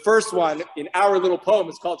the first one in our little poem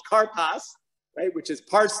is called karpas, right? Which is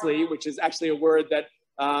parsley, which is actually a word that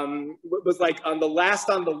was like on the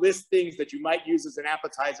list things that you might use as an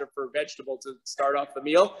appetizer for a vegetable to start off the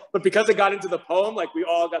meal. But because it got into the poem, like we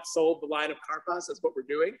all got sold the line of karpas. That's what we're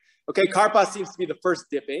doing. Okay, karpas seems to be the first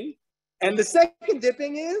dipping. And the second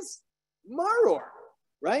dipping is maror,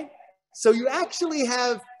 right? So you actually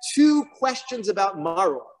have 2 questions about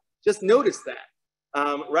maror. Just notice that,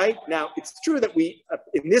 right? Now, it's true that we,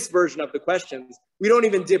 in this version of the questions, we don't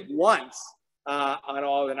even dip once on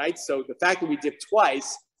all the nights. So the fact that we dip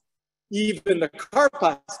twice, even the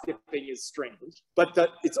karpas dipping is strange. But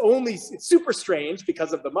it's super strange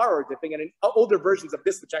because of the maror dipping. And in older versions of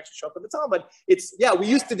this, which actually show up in the Talmud, we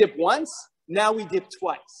used to dip once, now we dip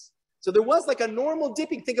twice. So there was like a normal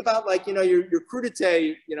dipping. Think about like, your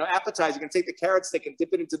crudité, appetizer. You can take the carrot stick and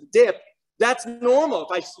dip it into the dip. That's normal.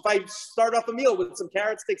 If I start off a meal with some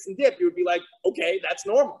carrot sticks and dip, you would be like, okay, that's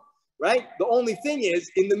normal, right? The only thing is,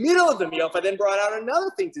 in the middle of the meal, if I then brought out another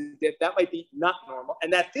thing to dip, that might be not normal.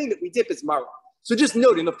 And that thing that we dip is maror. So just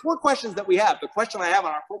note, in the 4 questions that we have, the question I have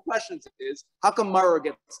on our 4 questions is, how come maror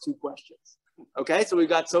gets 2 questions? Okay, so we've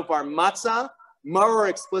got so far matzah, maror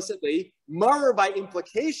explicitly, maror by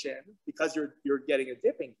implication, because you're getting a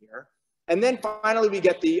dipping here. And then finally, we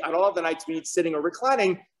get on all the nights we eat sitting or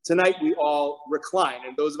reclining. Tonight, we all recline.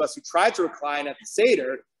 And those of us who try to recline at the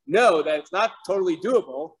Seder know that it's not totally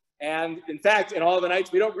doable. And in fact, in all the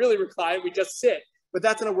nights, we don't really recline, we just sit. But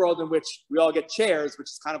that's in a world in which we all get chairs, which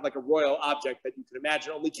is kind of like a royal object that you can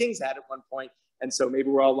imagine only kings had at one point. And so maybe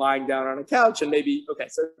we're all lying down on a couch and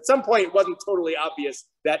so at some point it wasn't totally obvious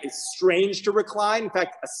that it's strange to recline. In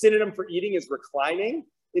fact, a synonym for eating is reclining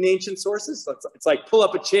in ancient sources. So it's like pull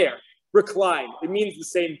up a chair. Recline. It means the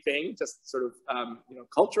same thing, just sort of,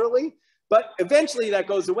 culturally. But eventually that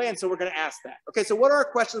goes away, and so we're going to ask that. Okay, so what are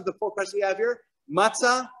our questions, the 4 questions we have here?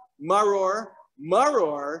 Matzah, maror,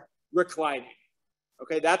 reclining.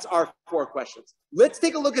 Okay, that's our 4 questions. Let's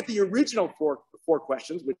take a look at the original four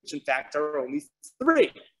questions, which in fact are only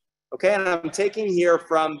 3. Okay, and I'm taking here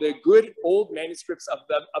from the good old manuscripts of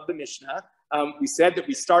the Mishnah. We said that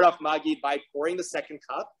we start off Maggid by pouring the 2nd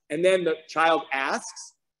cup, and then the child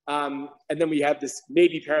asks, and then we have this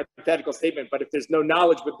maybe parenthetical statement, but if there's no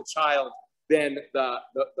knowledge with the child, then the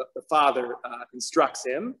father instructs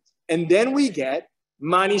him. And then we get,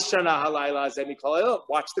 Mani Shana Halayla Zemi Kolayot.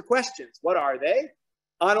 Watch the questions. What are they?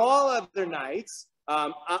 On all other nights,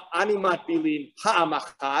 Animat Bilin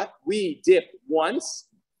Ha'amachat, we dip once,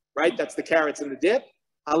 right? That's the carrots in the dip.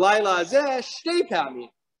 Halayla Zeh Shtei Pamim.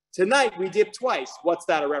 Tonight we dip twice. What's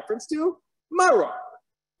that a reference to? Maror.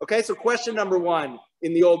 Okay, so question number 1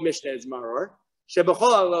 in the old Mishnah is maror. The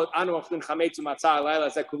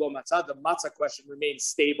matzah question remains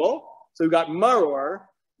stable. So we've got maror,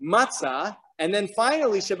 matzah, and then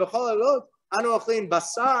finally,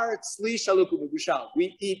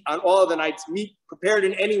 we eat on all of the nights meat prepared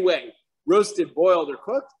in any way, roasted, boiled, or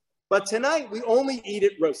cooked. But tonight we only eat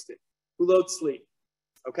it roasted, hulot sleep.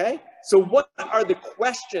 Okay, so what are the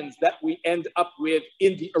questions that we end up with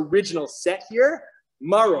in the original set here?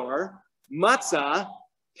 Maror, matzah,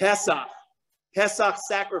 Pesach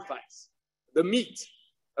sacrifice, the meat,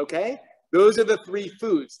 okay? Those are the 3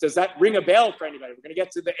 foods. Does that ring a bell for anybody? We're going to get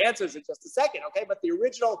to the answers in just a second, okay? But the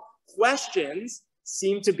original questions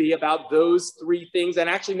seem to be about those 3 things and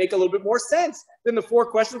actually make a little bit more sense than the 4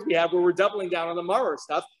 questions we have where we're doubling down on the maror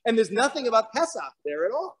stuff, and there's nothing about Pesach there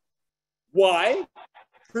at all. Why?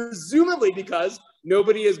 Presumably because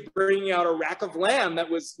nobody is bringing out a rack of lamb that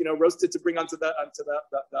was, roasted to bring onto the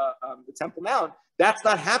Temple Mount. That's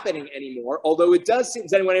not happening anymore. Although it does seem,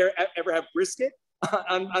 does anyone ever have brisket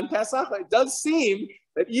on Pesach? It does seem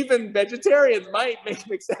that even vegetarians might make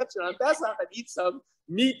an exception on Pesach and eat some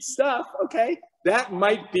meat stuff, okay? That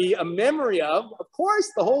might be a memory of course,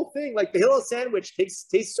 the whole thing, like the Hillel sandwich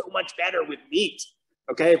tastes so much better with meat,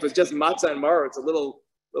 okay? If it's just matzah and maror, it's a little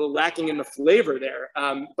lacking in the flavor there.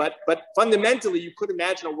 But fundamentally, you could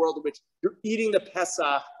imagine a world in which you're eating the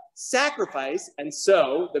Pesach sacrifice, and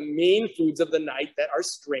so the main foods of the night that are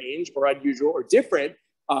strange or unusual or different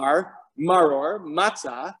are maror,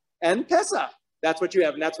 matzah, and Pesach. That's what you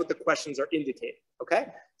have, and that's what the questions are indicating, okay?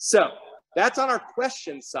 So that's on our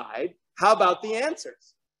question side. How about the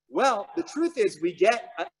answers? Well, the truth is we get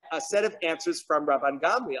a set of answers from Rabban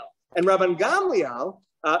Gamliel. And Rabban Gamliel,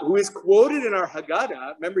 who is quoted in our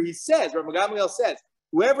Haggadah, remember Rabban Gamliel says,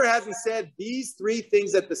 whoever hasn't said these three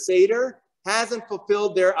things at the Seder hasn't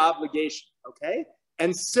fulfilled their obligation, okay?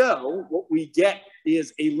 And so what we get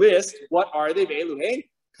is a list. What are they? Ve'eluhein,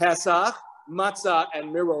 Pesach, Matzah, and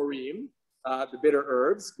Mirorim, the bitter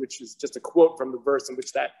herbs, which is just a quote from the verse in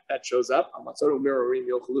which that shows up. So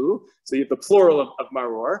you have the plural of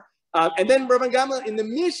maror. And then Rabban Gamliel in the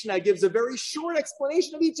Mishnah gives a very short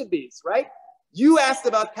explanation of each of these, right? You asked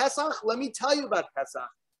about Pesach. Let me tell you about Pesach.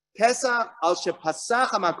 Pesach al shepasach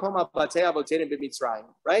hamakom al batei avoteinu b'Mitzrayim,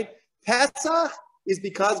 right? Pesach is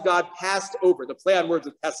because God passed over. The play on words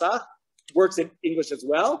of Pesach works in English as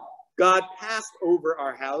well. God passed over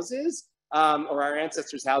our houses, or our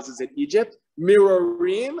ancestors' houses in Egypt.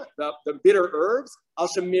 Mirorim, the bitter herbs, al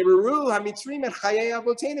shemiru hamitzrim et chayei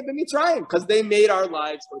avoteinu b'Mitzrayim, because they made our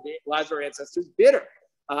lives, or the lives of our ancestors, bitter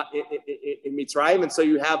in Mitzrayim. And so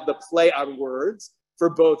you have the play on words for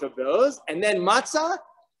both of those. And then matzah,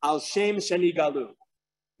 al shem sheni galu.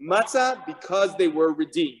 Matzah, because they were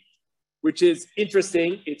redeemed, which is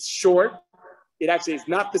interesting. It's short. It actually is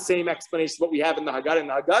not the same explanation as what we have in the Haggadah. In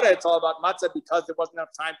the Haggadah, it's all about matzah because there wasn't enough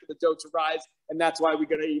time for the dough to rise, and that's why we're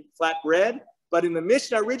going to eat flat bread. But in the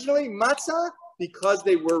Mishnah originally, matzah because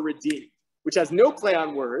they were redeemed, which has no play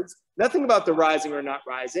on words, nothing about the rising or not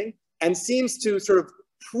rising, and seems to sort of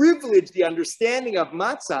privilege the understanding of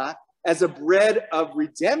matzah as a bread of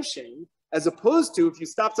redemption, as opposed to if you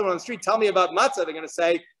stop someone on the street, tell me about matzah, they're going to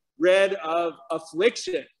say, bread of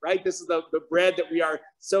affliction, right? This is the bread that we are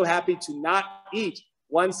so happy to not eat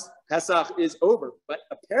once Pesach is over. But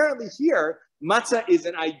apparently here, matzah is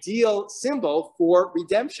an ideal symbol for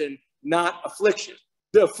redemption, not affliction.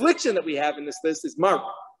 The affliction that we have in this list is maror,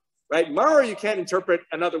 right? Maror you can't interpret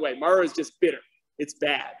another way. Maror is just bitter. It's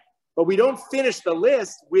bad. But we don't finish the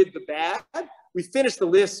list with the bad. We finish the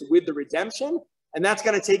list with the redemption, and that's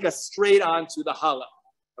going to take us straight on to the Hallel.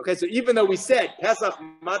 Okay, so even though we said Pesach,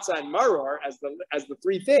 Matzah, and Maror as the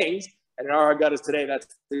three things, and in our Haggadahs today, that's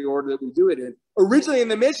the order that we do it in. Originally in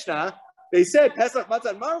the Mishnah, they said Pesach,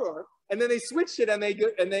 Matzah, and Maror, and then they switched it and they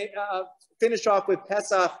finish off with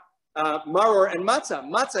Pesach, Maror, and Matzah.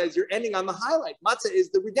 Matzah is you're ending on the highlight. Matzah is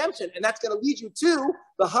the redemption, and that's going to lead you to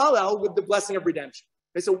the Hallel with the blessing of redemption.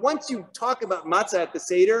 Okay, so once you talk about Matzah at the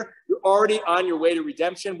Seder, you're already on your way to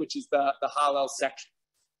redemption, which is the Hallel section.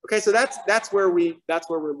 Okay, so that's where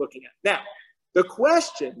we're looking at. Now, the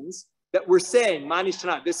questions that we're saying, Manish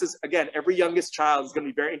Tana, this is, again, every youngest child is going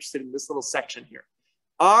to be very interested in this little section here.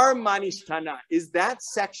 Our Manish Tana, is that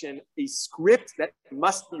section a script that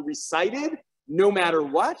must be recited no matter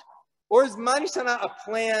what? Or is Manish Tana a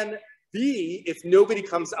plan B if nobody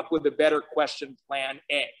comes up with a better question, plan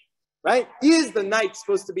A, right? Is the night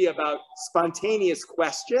supposed to be about spontaneous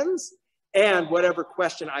questions, and whatever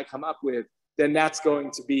question I come up with, then that's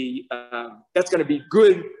going to be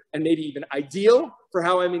good and maybe even ideal for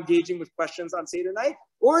how I'm engaging with questions on Seder night?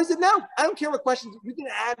 Or is it no? I don't care what questions, you can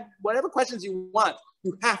add whatever questions you want.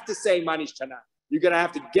 You have to say Manish Tana. You're going to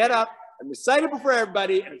have to get up and recite it before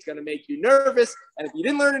everybody, and it's going to make you nervous. And if you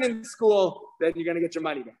didn't learn it in school, then you're going to get your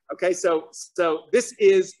money back. Okay, so this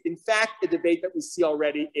is, in fact, a debate that we see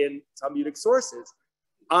already in Talmudic sources.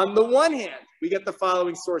 On the one hand, we get the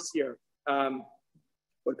following source here.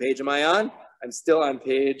 What page am I on? I'm still on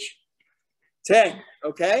page 10,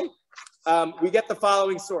 okay? We get the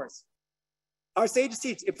following source. Our sages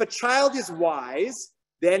teach, if a child is wise,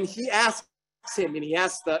 then he asks him, and he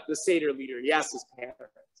asks the Seder leader, he asks his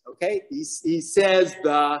parents, okay? He says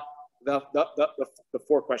the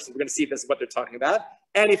four questions. We're going to see if this is what they're talking about.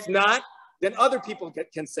 And if not, then other people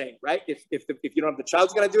can say, right? If you don't have the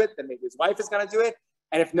child's going to do it, then maybe his wife is going to do it.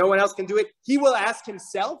 And if no one else can do it, he will ask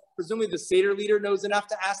himself. Presumably the Seder leader knows enough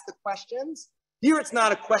to ask the questions. Here it's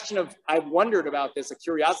not a question of, I've wondered about this, a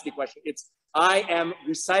curiosity question. It's, I am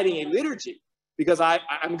reciting a liturgy because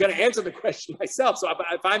I'm going to answer the question myself. So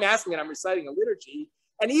if I'm asking it, I'm reciting a liturgy.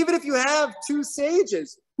 And even if you have two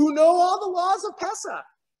sages who know all the laws of Pesach,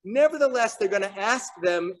 Nevertheless, they're going to ask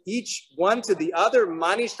them each one to the other,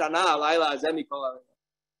 Mani Shana Alayla Azemi Kol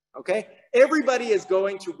Alayla. Okay? Everybody is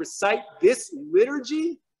going to recite this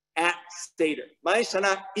liturgy at Seder. Mani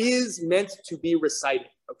Shana is meant to be recited.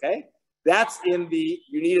 Okay? That's in the,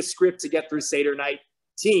 you need a script to get through Seder night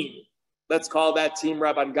team. Let's call that team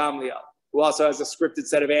Rabban Gamliel, who also has a scripted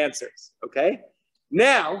set of answers. Okay?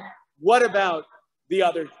 Now, what about the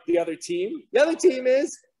other team? The other team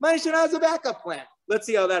is Mani Shana has a backup plan. Let's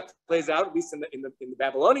see how that plays out. At least in the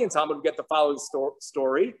Babylonian Talmud, we get the following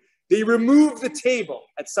story. They remove the table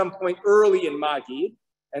at some point early in Maggid,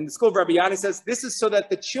 and the school of Rabbi Yanni says this is so that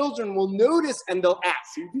the children will notice and they'll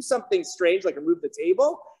ask. So you do something strange like remove the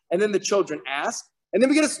table, and then the children ask. And then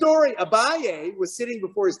we get a story. Abaye was sitting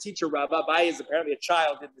before his teacher Rabbi. Abaye is apparently a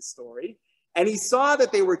child in this story, and he saw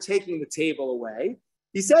that they were taking the table away.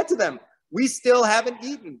 He said to them, "We still haven't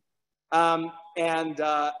eaten." I'm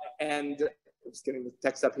just getting the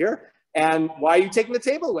text up here. And why are you taking the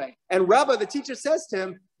table away? And Rabbi, the teacher, says to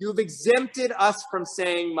him, you've exempted us from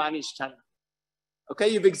saying Mani Shana. Okay,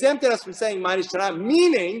 you've exempted us from saying Mani Shana,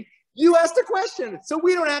 meaning you asked a question. So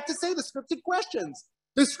we don't have to say the scripted questions.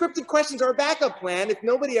 The scripted questions are a backup plan if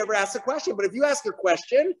nobody ever asks a question. But if you ask a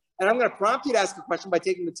question, and I'm going to prompt you to ask a question by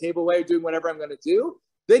taking the table away or doing whatever I'm going to do,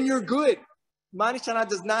 then you're good. Mani Shana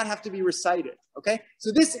does not have to be recited, okay? So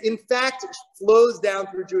this, in fact, flows down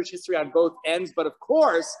through Jewish history on both ends. But of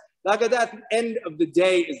course, the Haggadah at the end of the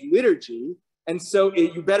day is liturgy. And so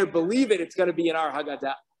you better believe it, it's going to be in our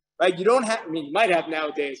Haggadah, right? You don't have, I mean, you might have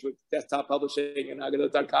nowadays with desktop publishing and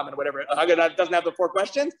Haggadah.com and whatever. Haggadah doesn't have the 4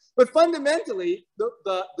 questions. But fundamentally,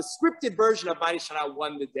 the scripted version of Mani Shana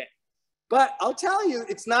won the day. But I'll tell you,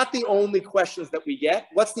 it's not the only questions that we get.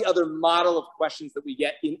 What's the other model of questions that we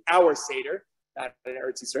get in our Seder? Not in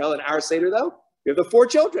Eretz Yisrael. In our Seder, though, we have the 4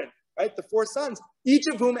 children, right? The 4 sons, each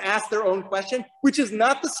of whom ask their own question, which is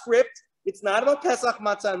not the script. It's not about Pesach,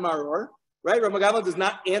 Matzah, and Maror, right? Rabbi Gamliel does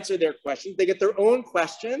not answer their questions. They get their own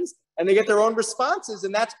questions, and they get their own responses,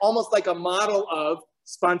 and that's almost like a model of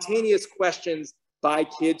spontaneous questions by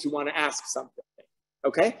kids who want to ask something,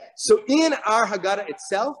 okay? So in our Haggadah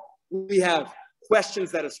itself, we have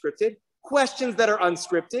questions that are scripted, questions that are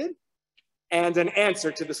unscripted, and an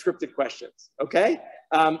answer to the scripted questions, okay?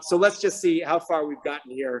 So let's just see how far we've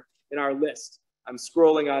gotten here in our list. I'm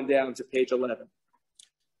scrolling on down to page 11.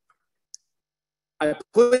 I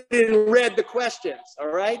put in red the questions, all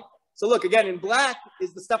right? So look, again, in black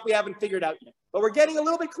is the stuff we haven't figured out yet, but we're getting a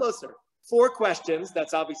little bit closer. 4 questions,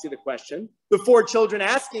 that's obviously the question. The 4 children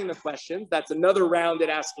asking the questions, that's another round at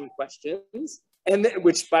asking questions, and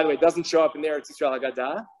which, by the way, doesn't show up in the Eretz Yisrael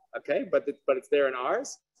Haggadah, okay? But it's there in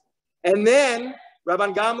ours. And then,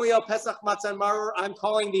 Rabban Gamliel, Pesach, Matzah, and Maror, I'm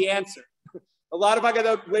calling the answer. A lot of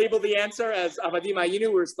Haggadah label the answer as Avadim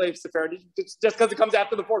Ayinu, or slaves to Pharaoh, just because it comes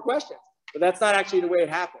after the 4 questions. But that's not actually the way it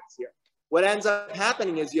happens here. What ends up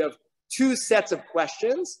happening is you have 2 sets of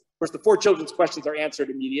questions. Of course, the 4 children's questions are answered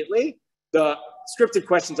immediately. The scripted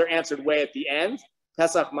questions are answered way at the end,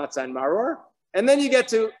 Pesach, Matzah, and Maror. And then you get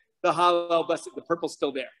to the Hallel, blessed, the purple's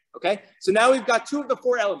still there, okay? So now we've got 2 of the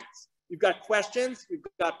 4 elements. We've got questions, we've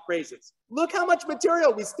got praises. Look how much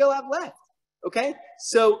material we still have left, okay?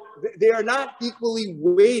 So they are not equally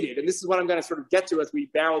weighted, and this is what I'm gonna sort of get to as we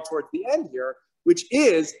barrel towards the end here, which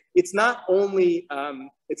is, it's not only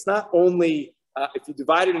if you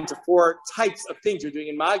divide it into 4 types of things you're doing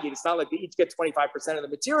in Maggid, it's not like they each get 25% of the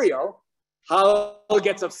material. Hallel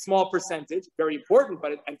gets a small percentage, very important,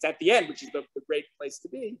 but it's at the end, which is the great place to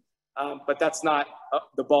be. But that's not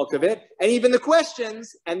the bulk of it. And even the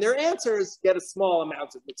questions and their answers get a small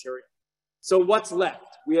amount of material. So what's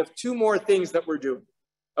left? We have 2 more things that we're doing.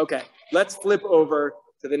 Okay, let's flip over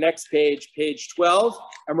to the next page, page 12,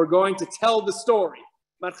 and we're going to tell the story.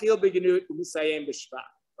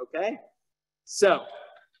 Okay? So,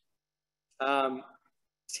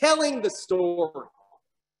 telling the story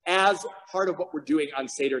as part of what we're doing on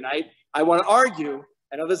Seder night, I want to argue,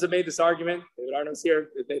 and others have made this argument, David Arno's here,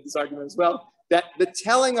 they've made this argument as well, that the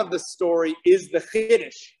telling of the story is the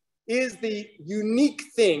chiddush, is the unique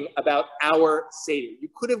thing about our Seder. You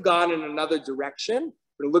could have gone in another direction.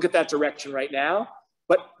 We're going to look at that direction right now,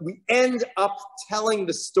 but we end up telling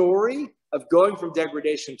the story of going from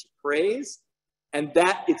degradation to praise, and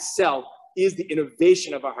that itself is the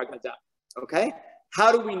innovation of our Haggadah, okay?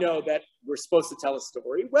 How do we know that we're supposed to tell a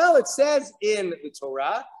story? Well, it says in the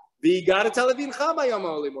Torah, you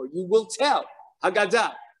will tell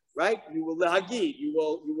Haggadah, right? You will Hagid, you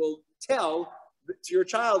will tell to your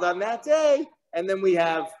child on that day. And then we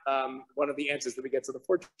have one of the answers that we get to the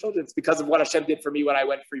 4 children. It's because of what Hashem did for me when I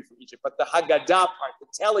went free from Egypt. But the Haggadah part, the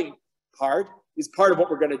telling part, is part of what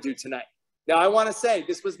we're going to do tonight. Now, I want to say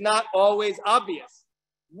this was not always obvious.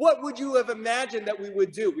 What would you have imagined that we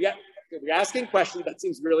would do? We're asking questions. That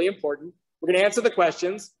seems really important. We're going to answer the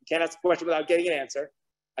questions. You can't ask a question without getting an answer,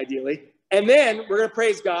 ideally. And then we're going to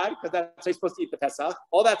praise God, because that's how you're supposed to eat the Pesach.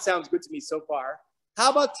 All that sounds good to me so far. How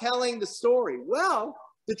about telling the story? Well,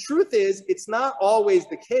 the truth is, it's not always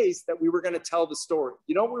the case that we were going to tell the story.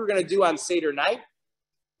 You know what we were going to do on Seder night?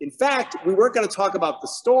 In fact, we weren't going to talk about the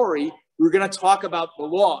story. We were going to talk about the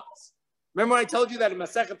laws. Remember when I told you that in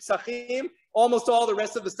Masechet Pesachim, almost all the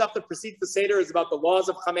rest of the stuff that precedes the Seder is about the laws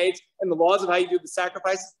of Chametz and the laws of how you do the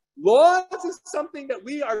sacrifices? Laws is something that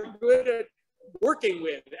we are good at working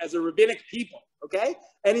with as a rabbinic people, okay?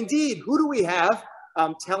 And indeed, who do we have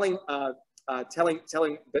telling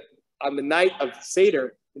on the night of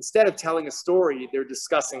Seder, instead of telling a story, they're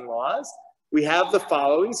discussing laws? We have the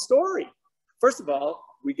following story. First of all,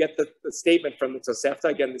 we get the statement from the Tosefta,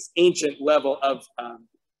 again, this ancient level of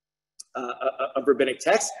rabbinic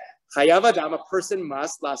text. Chayav Adam, a person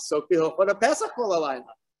must lasok b'hilchot Pesach kol halayla.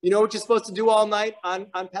 You know what you're supposed to do all night on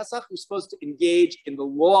Pesach? You're supposed to engage in the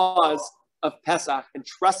laws of Pesach. And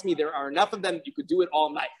trust me, there are enough of them that you could do it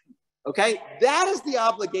all night. Okay? That is the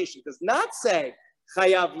obligation. It does not say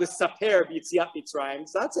chayav l'saper b'yitziat Mitzrayim. It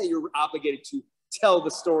does not say you're obligated to tell the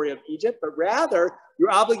story of Egypt, but rather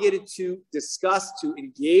you're obligated to discuss, to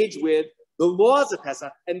engage with the laws of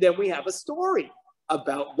Pesach. And then we have a story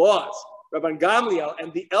about laws. Rabban Gamliel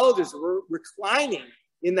and the elders were reclining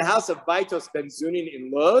in the house of Baitos Ben Zunin in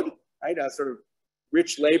Lod, right? A sort of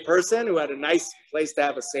rich lay person who had a nice place to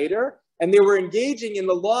have a Seder. And they were engaging in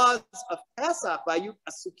the laws of Pesach.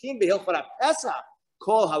 Asukim b'hilchot Pesach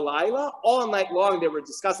kol halayla. All night long they were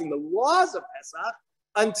discussing the laws of Pesach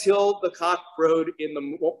until the cock crowed in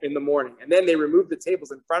the morning. And then they removed the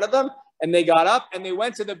tables in front of them, and they got up and they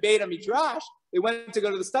went to the Beit HaMidrash. They went to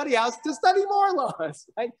go to the study house to study more laws,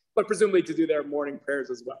 right? But presumably to do their morning prayers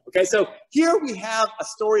as well. Okay, so here we have a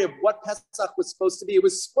story of what Pesach was supposed to be. It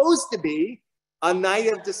was supposed to be a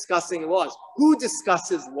night of discussing laws. Who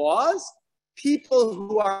discusses laws? People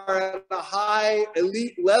who are at a high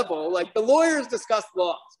elite level, like the lawyers discuss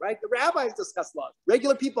laws, right? The rabbis discuss laws.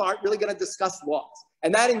 Regular people aren't really going to discuss laws.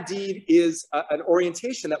 And that indeed is an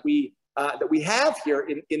orientation that we have here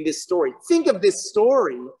in this story. Think of this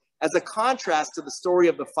story as a contrast to the story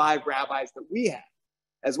of the 5 rabbis that we have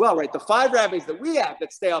as well, right? The 5 rabbis that we have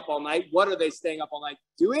that stay up all night, what are they staying up all night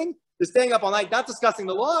doing? They're staying up all night, not discussing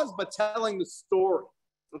the laws, but telling the story.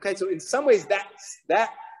 Okay, so in some ways, that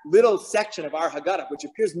little section of our Haggadah, which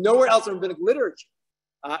appears nowhere else in rabbinic literature,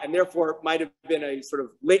 and therefore might have been a sort of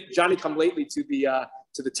late Johnny-come-lately to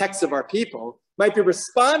the texts of our people, might be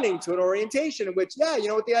responding to an orientation in which, yeah, you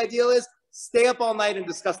know what the ideal is? Stay up all night and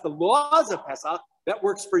discuss the laws of Pesach. That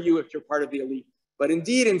works for you if you're part of the elite. But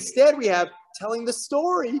indeed, instead, we have telling the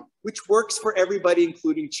story, which works for everybody,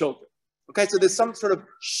 including children. Okay, so there's some sort of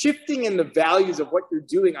shifting in the values of what you're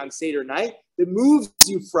doing on Seder night that moves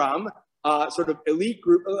you from sort of elite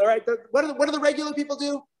group. All right, what do the regular people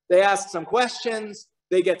do? They ask some questions,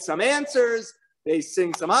 they get some answers, they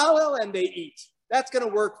sing some Hallel, and they eat. That's going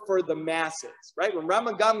to work for the masses, right? When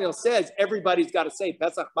Rabban Gamliel says everybody's got to say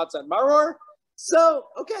Pesach, Matzah, and Maror, so,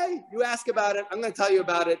 okay, you ask about it, I'm going to tell you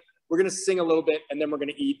about it, we're going to sing a little bit, and then we're going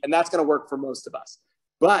to eat, and that's going to work for most of us.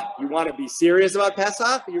 But you want to be serious about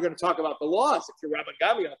Pesach, you're going to talk about the laws. If you're Rabban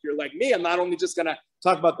Gamliel, if you're like me, I'm not only just going to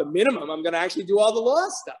talk about the minimum, I'm going to actually do all the law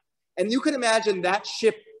stuff. And you can imagine that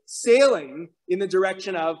ship sailing in the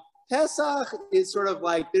direction of Pesach is sort of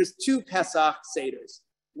like, there's 2 Pesach Seders.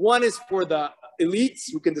 One is for the elites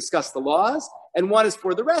who can discuss the laws, and one is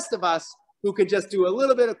for the rest of us who can just do a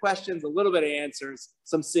little bit of questions, a little bit of answers,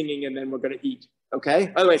 some singing, and then we're going to eat, okay?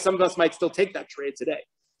 By the way, some of us might still take that trade today.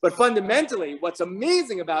 But fundamentally, what's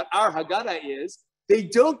amazing about our Haggadah is they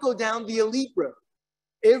don't go down the elite road.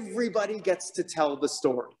 Everybody gets to tell the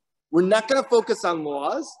story. We're not going to focus on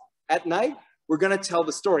laws at night. We're going to tell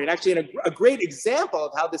the story. And actually, a great example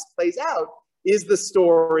of how this plays out is the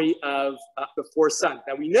story of the 4 sons.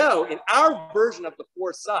 Now, we know in our version of the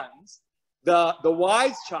 4 sons, the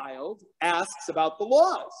wise child asks about the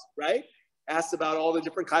laws, right? Asks about all the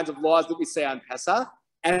different kinds of laws that we say on Pesach.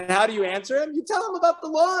 And how do you answer him? You tell him about the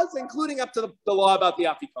laws, including up to the law about the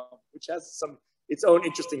Afikoman, which has its own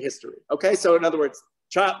interesting history. Okay, so in other words,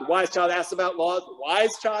 the wise child asks about laws, the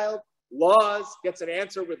wise child, laws, gets an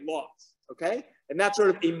answer with laws. Okay? And that's sort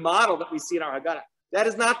of a model that we see in our Haggadah. That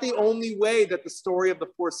is not the only way that the story of the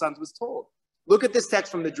 4 sons was told. Look at this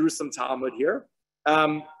text from the Jerusalem Talmud here.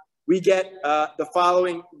 We get the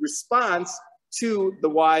following response to the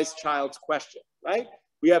wise child's question, right?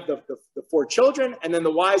 We have the 4 children, and then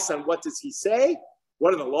the wise son, what does he say?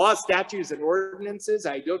 What are the laws, statutes, and ordinances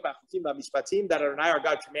that Adonai our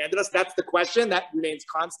God commanded us? That's the question that remains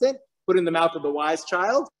constant, put in the mouth of the wise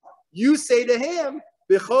child. You say to him,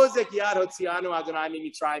 with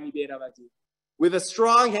a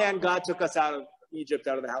strong hand, God took us out of Egypt,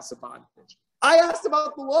 out of the house of bondage. I asked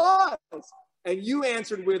about the laws, and you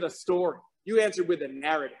answered with a story. You answered with a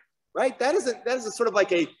narrative, right? That is a sort of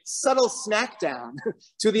like a subtle smackdown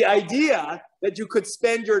to the idea that you could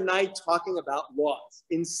spend your night talking about laws.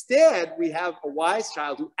 Instead, we have a wise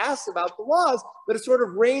child who asked about the laws, but it sort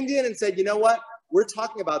of reined in and said, you know what? We're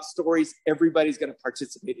talking about stories. Everybody's going to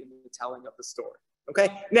participate in the telling of the story. Okay?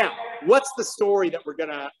 Now, what's the story that we're going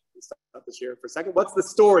to stop this here for a second? What's the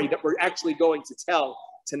story that we're actually going to tell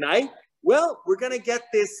tonight? Well, we're going to get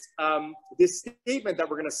this, this statement that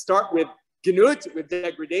we're going to start with Gnut, with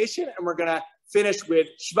degradation, and we're going to finish with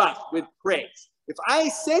Shvach, with praise. If I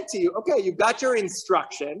said to you, okay, you've got your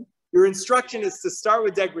instruction is to start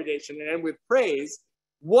with degradation and end with praise,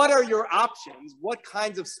 what are your options? What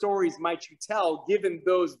kinds of stories might you tell given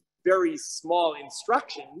those very small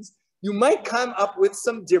instructions? You might come up with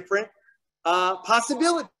some different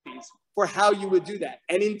possibilities for how you would do that.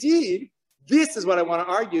 And indeed, this is what I want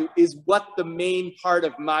to argue is what the main part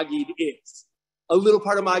of Maggid is. A little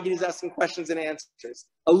part of Maggid is asking questions and answers.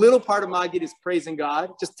 A little part of Maggid is praising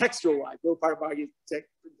God, just textual-wise. A little part of Maggid is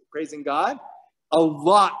praising God. A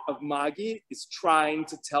lot of Maggid is trying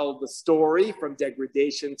to tell the story from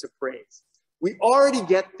degradation to praise. We already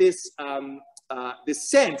get this, this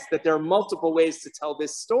sense that there are multiple ways to tell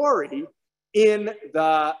this story in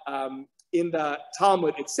the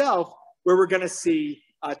Talmud itself, where we're going to see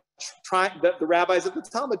the rabbis of the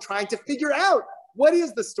Talmud trying to figure out what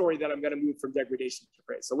is the story that I'm going to move from degradation to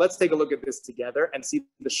praise. So let's take a look at this together and see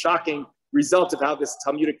the shocking result of how this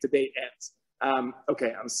Talmudic debate ends.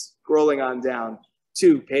 Okay, I'm scrolling on down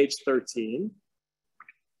to page 13.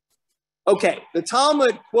 Okay, the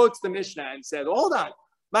Talmud quotes the Mishnah and says, hold on.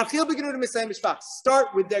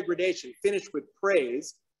 Start with degradation, finish with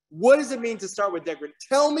praise. What does it mean to start with degradation?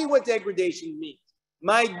 Tell me what degradation means.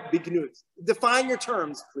 My bignut. Define your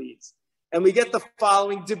terms, please. And we get the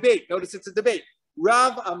following debate. Notice it's a debate.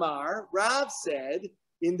 Rav Amar, Rav said,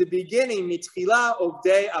 in the beginning, in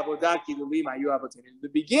the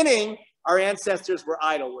beginning, our ancestors were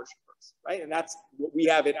idol worshippers, right? And that's what we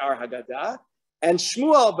have in our Haggadah. And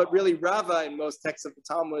Shmuel, but really Rava in most texts of the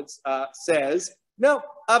Talmuds, says, no,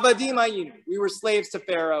 avadim ayinu. We were slaves to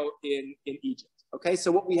Pharaoh in Egypt. Okay,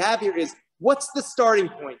 so what we have here is, what's the starting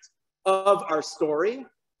point of our story?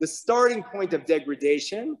 The starting point of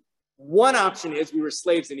degradation. One option is we were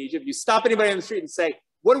slaves in Egypt. You stop anybody on the street and say,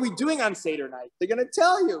 what are we doing on Seder night? They're going to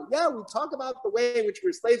tell you, yeah, we talk about the way in which we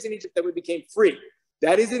were slaves in Egypt, that we became free.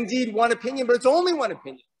 That is indeed one opinion, but it's only one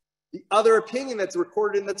opinion. The other opinion that's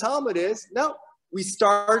recorded in the Talmud is, no, we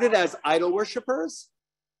started as idol worshipers,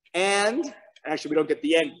 and actually we don't get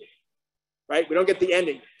the ending, right? We don't get the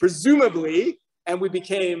ending, presumably, and we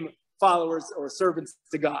became followers or servants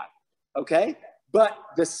to God, okay? But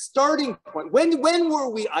the starting point, when were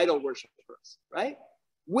we idol worshipers, right?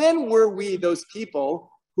 When were we those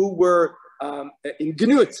people who were in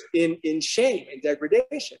gnut, in shame, in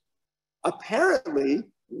degradation? Apparently,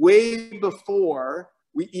 way before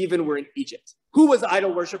we even were in Egypt. Who was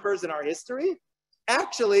idol worshipers in our history?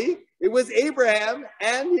 Actually, it was Abraham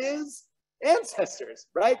and his ancestors,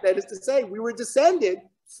 right? That is to say, we were descended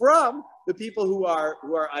from the people who are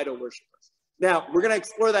idol worshipers. Now, we're going to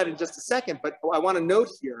explore that in just a second, but I want to note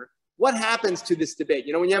here, what happens to this debate?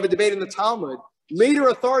 You know, when you have a debate in the Talmud, later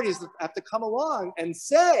authorities have to come along and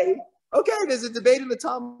say, okay, there's a debate in the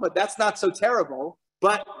Talmud. That's not so terrible,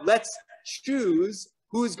 but let's choose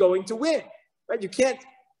who's going to win, right? You can't,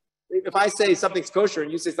 if I say something's kosher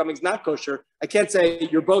and you say something's not kosher, I can't say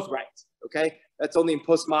you're both right, okay? That's only in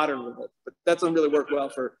postmodern world, but that doesn't really work well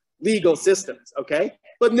for legal systems, okay?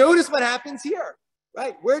 But notice what happens here,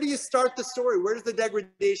 right? Where do you start the story? Where does the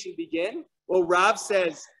degradation begin? Well, Rav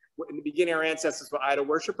says, in the beginning, our ancestors were idol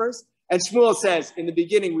worshipers. And Shmuel says, in the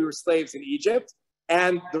beginning, we were slaves in Egypt.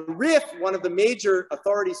 And the Rif, one of the major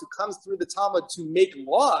authorities who comes through the Talmud to make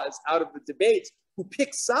laws out of the debate, who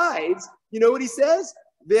picks sides, you know what he says?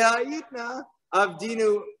 Ve'ayitna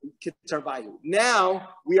avdinu kitarbayu. Now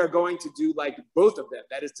we are going to do like both of them.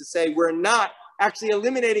 That is to say, we're not actually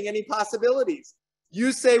eliminating any possibilities.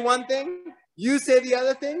 You say one thing, you say the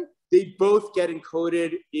other thing, they both get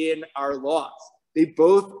encoded in our laws. They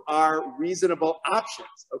both are reasonable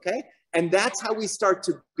options, okay? And that's how we start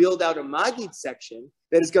to build out a Maggid section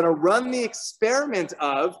that is going to run the experiment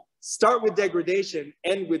of start with degradation,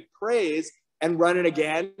 end with praise, and run it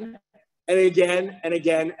again and again and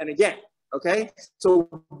again and again. Okay, so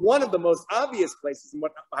one of the most obvious places, and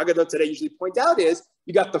what Haggadah today usually point out is,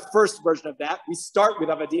 you got the first version of that. We start with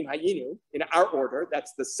Avadim Hayinu in our order.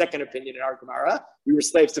 That's the second opinion in our Gemara. We were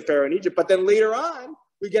slaves to Pharaoh in Egypt. But then later on,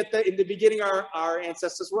 we get that in the beginning, our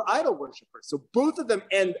ancestors were idol worshippers. So both of them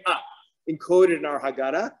end up encoded in our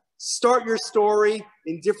Haggadah. Start your story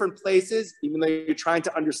in different places, even though you're trying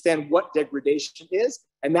to understand what degradation is.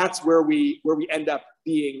 And that's where we end up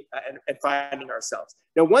being and finding ourselves.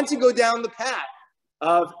 Now, once you go down the path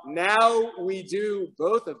of now we do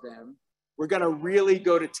both of them, we're going to really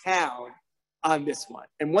go to town on this one.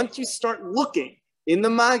 And once you start looking in the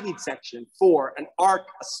Maggid section for an arc,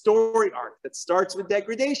 a story arc that starts with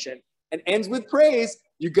degradation and ends with praise,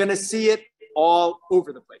 you're going to see it all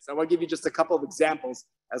over the place. I want to give you just a couple of examples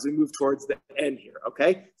as we move towards the end here,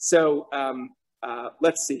 okay? So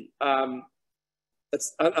let's see.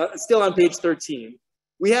 Still on page 13.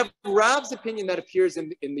 We have Rav's opinion that appears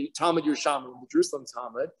in the Talmud Yerushalmi, in the Jerusalem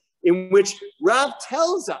Talmud, in which Rav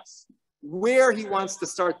tells us where he wants to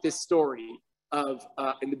start this story of,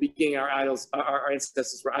 in the beginning, our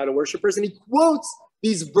ancestors were idol worshippers, and he quotes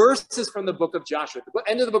these verses from the book of Joshua. At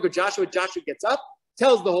the end of the book of Joshua, Joshua gets up,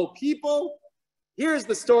 tells the whole people, here's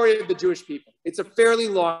the story of the Jewish people. It's a fairly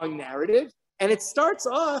long narrative, and it starts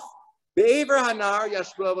off, Be'ever hanar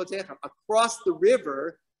yashbu avotechem, across the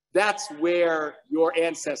river, that's where your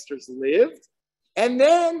ancestors lived. And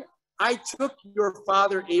then I took your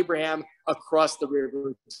father Abraham across the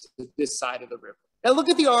river to this side of the river. Now look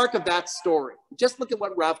at the arc of that story. Just look at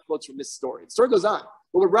what Rav quotes from this story. The story goes on.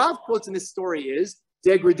 But what Rav quotes in this story is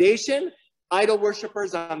degradation, idol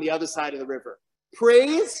worshippers on the other side of the river.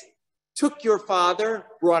 Praise, took your father,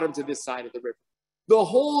 brought him to this side of the river. The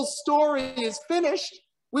whole story is finished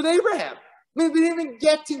with Abraham. I mean, we didn't even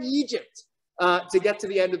get to Egypt to get to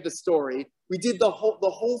the end of the story. We did the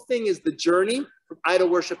whole thing is the journey from idol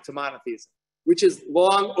worship to monotheism, which is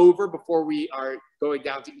long over before we are going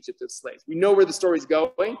down to Egypt as slaves. We know where the story's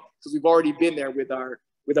going because we've already been there with our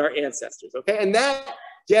ancestors, okay? And that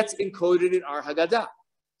gets encoded in our Haggadah.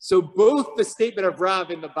 So both the statement of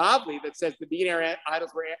Rav in the Bavli that says the beginning our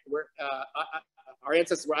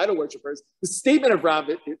ancestors were idol worshippers, the statement of Rav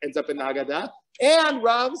ends up in the Haggadah, and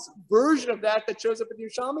Rav's version of that shows up in the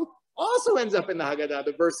Yerushalmi also ends up in the Haggadah,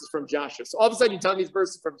 the verses from Joshua. So all of a sudden you tell me these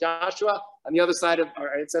verses from Joshua on the other side of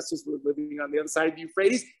our ancestors who were living on the other side of the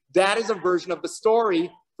Euphrates. That is a version of the story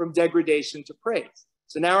from degradation to praise.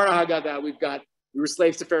 So now in our Haggadah, we were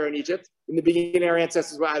slaves to Pharaoh in Egypt. In the beginning, our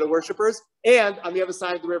ancestors were idol worshippers. And on the other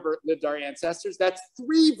side of the river lived our ancestors. That's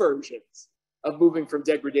three versions of moving from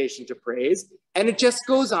degradation to praise. And it just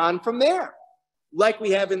goes on from there. Like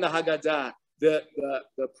we have in the Haggadah,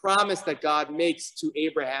 the promise that God makes to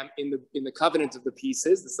Abraham in the covenant of the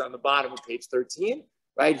pieces. This is on the bottom of page 13,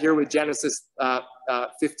 right here with Genesis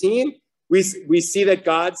 15. We see that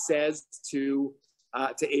God says to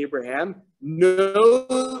Abraham,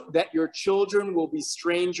 know that your children will be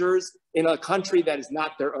strangers in a country that is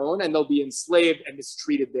not their own, and they'll be enslaved and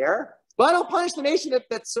mistreated there. But I'll punish the nation that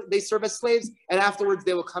they serve as slaves, and afterwards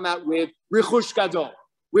they will come out with richush gadol,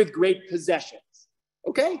 with great possessions.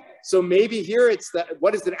 Okay, so maybe here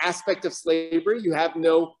what is an aspect of slavery? You have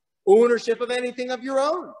no ownership of anything of your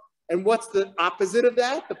own. And what's the opposite of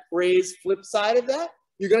that? The praise flip side of that?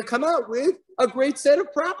 You're going to come out with a great set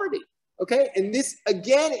of property. Okay, and this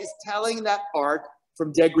again is telling that arc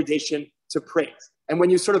from degradation to praise. And when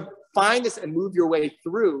you sort of find this and move your way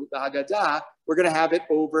through the Haggadah, we're going to have it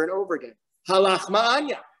over and over again. Halach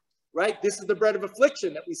ma'anya, right? This is the bread of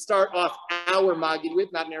affliction that we start off our Maggid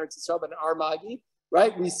with, not in Eretz Yisrael, but in our Maggid,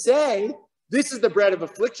 right? We say, this is the bread of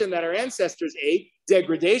affliction that our ancestors ate,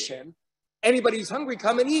 degradation. Anybody who's hungry,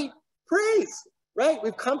 come and eat, praise, right?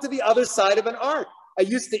 We've come to the other side of an arc. I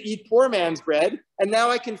used to eat poor man's bread, and now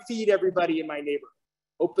I can feed everybody in my neighborhood.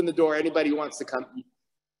 Open the door, anybody who wants to come eat.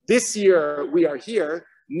 This year, we are here.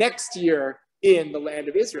 Next year, in the land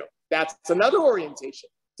of Israel. That's another orientation.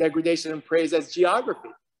 Degradation and praise as geography.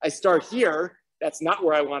 I start here. That's not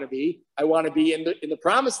where I want to be. I want to be in the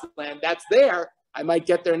promised land. That's there. I might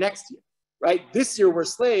get there next year, right? This year, we're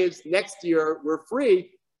slaves. Next year, we're free.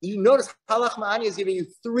 You notice Halach Ma'ani is giving you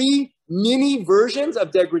three mini versions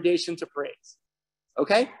of degradation to praise.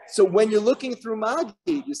 Okay, so when you're looking through Maggid,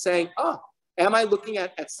 you're saying, oh, am I looking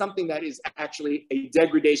at something that is actually a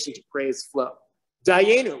degradation to praise flow?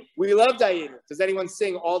 Dayenu, we love Dayenu. Does anyone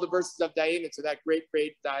sing all the verses of Dayenu to that great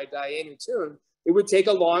Dayenu tune? It would take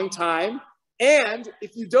a long time. And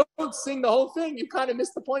if you don't sing the whole thing, you kind of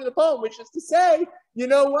miss the point of the poem, which is to say, you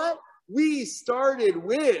know what? We started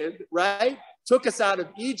with, right? Took us out of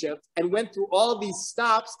Egypt and went through all these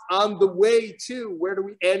stops on the way to, where do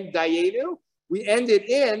we end Dayenu? We ended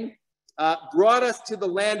in brought us to the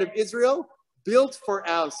land of Israel, built for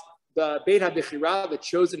us the Beit HaBechira, the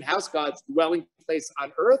chosen house, God's dwelling place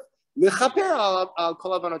on earth, L'chaper al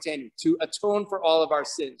kol avanotenu, to atone for all of our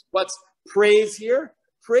sins. What's praise here?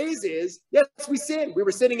 Praise is, yes, we sinned. We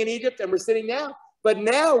were sitting in Egypt and we're sitting now. But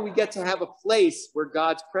now we get to have a place where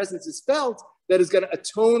God's presence is felt that is going to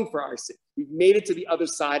atone for our sins. We've made it to the other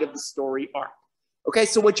side of the story arc. Okay,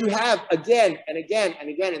 so what you have again and again and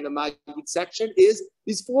again in the Maggid section is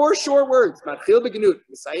these 4 short words, Matchil b'genut,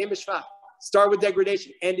 Misayim b'shvach, start with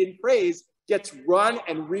degradation, and in praise, gets run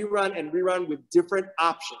and rerun with different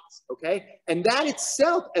options, okay? And that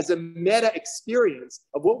itself as a meta experience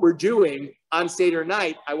of what we're doing on Seder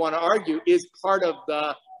night, I want to argue, is part of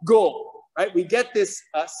the goal, right? We get this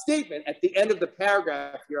statement at the end of the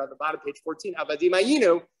paragraph here on the bottom, page 14, Avadim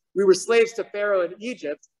Ayinu, we were slaves to Pharaoh in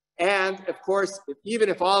Egypt, and of course, even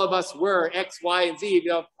if all of us were X, Y, and Z,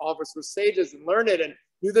 all of us were sages and learned and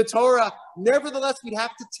knew the Torah, nevertheless, we'd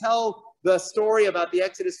have to tell the story about the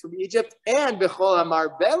Exodus from Egypt, and Bechol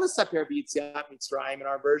Amar Belisaper B'Yitziat Mitzrayim in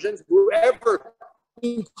our versions. Whoever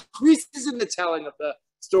increases in the telling of the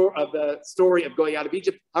story of going out of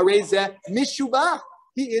Egypt, Harezeh Mishubah,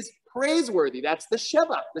 he is praiseworthy. That's the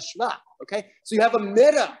Shevach, the Shvach. Okay, so you have a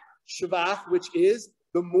meta Shvach, which is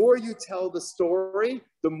the more you tell the story,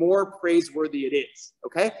 the more praiseworthy it is.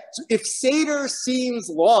 Okay, so if Seder seems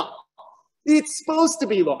long, it's supposed to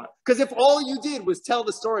be long, because if all you did was tell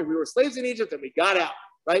the story, we were slaves in Egypt and we got out,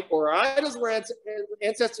 right? Or our idols were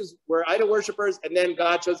ancestors were idol worshippers, and then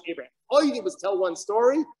God chose Abraham. All you did was tell one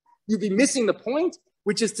story. You'd be missing the point,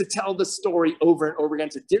 which is to tell the story over and over again,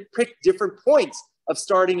 to pick different points of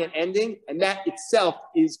starting and ending, and that itself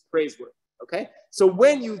is praiseworthy. Okay, so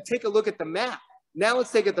when you take a look at the map, now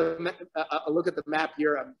let's take a look at the map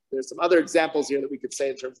here. There's some other examples here that we could say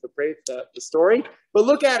in terms of the story. But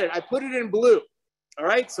look at it. I put it in blue. All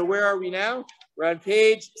right. So where are we now? We're on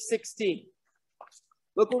page 16.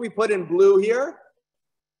 Look what we put in blue here.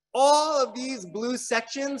 All of these blue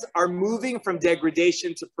sections are moving from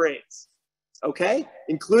degradation to praise. Okay.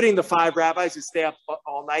 Including the 5 rabbis who stay up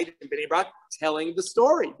all night in Bnei Brak telling the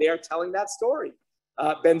story. They are telling that story.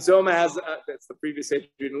 Ben Zoma has, that's the previous page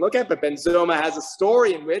we didn't look at, but Ben Zoma has a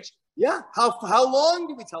story in which, how long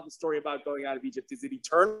do we tell the story about going out of Egypt? Is it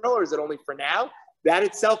eternal or is it only for now? That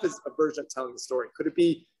itself is a version of telling the story. Could it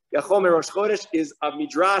be, Yachomer Rosh Chodesh is a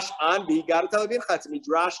midrash on, it's a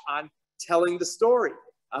midrash on telling the story.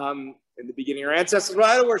 In the beginning, our ancestors were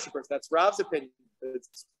idol worshippers. That's Rav's opinion.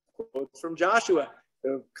 It's quotes from Joshua.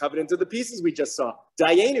 The covenant of the pieces we just saw.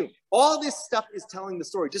 Dayenu. All this stuff is telling the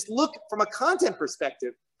story. Just look from a content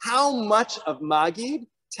perspective, how much of Maggid,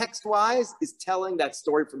 text-wise, is telling that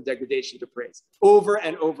story from degradation to praise over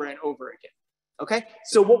and over and over again. Okay?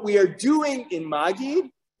 So what we are doing in Maggid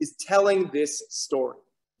is telling this story.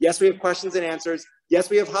 Yes, we have questions and answers. Yes,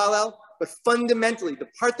 we have Hallel. But fundamentally, the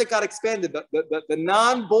part that got expanded, the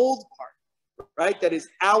non-bold part, right? That is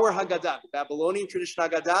our Haggadah. The Babylonian tradition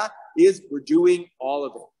Haggadah is we're doing all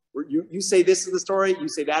of it. You say this is the story, you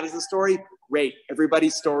say that is the story. Great.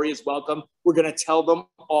 Everybody's story is welcome. We're going to tell them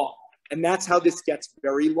all. And that's how this gets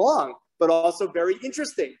very long, but also very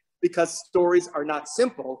interesting because stories are not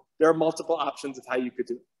simple. There are multiple options of how you could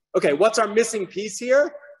do it. Okay, what's our missing piece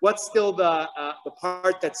here? What's still the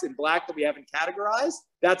part that's in black that we haven't categorized?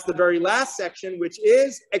 That's the very last section, which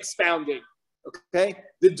is expounding. Okay,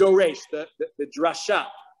 the doresh, the drasha,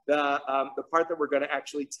 the part that we're going to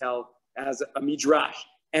actually tell as a midrash.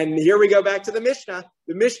 And here we go back to the Mishnah.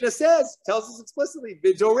 The Mishnah tells us explicitly,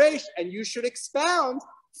 the doresh, and you should expound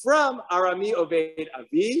from Arami Oved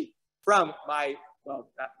Avi, from my, the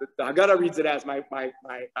Haggadah reads it as an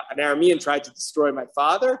Aramean tried to destroy my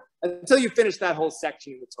father, until you finish that whole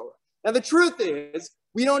section in the Torah. Now the truth is,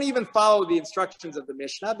 we don't even follow the instructions of the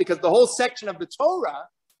Mishnah because the whole section of the Torah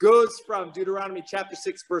goes from Deuteronomy chapter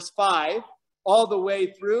 6, verse 5, all the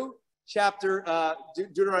way through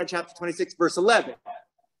Deuteronomy chapter 26, verse 11.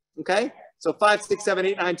 Okay? So 5, 6, 7,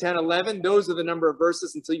 8, 9, 10, 11, those are the number of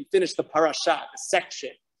verses until you finish the parasha, the section.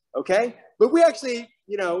 Okay? But we actually,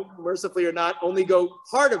 mercifully or not, only go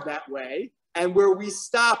part of that way. And where we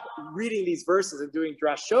stop reading these verses and doing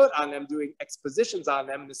drashot on them, doing expositions on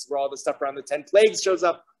them, this is where all the stuff around the 10 plagues shows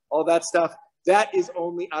up, all that stuff, that is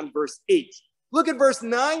only on verse 8. Look at verse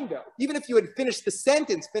 9, though. Even if you had finished the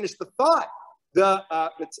sentence, finished the thought,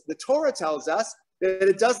 the Torah tells us that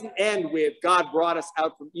it doesn't end with God brought us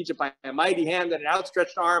out from Egypt by a mighty hand and an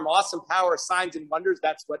outstretched arm, awesome power, signs and wonders.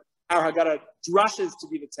 That's what our Haggadah drushes to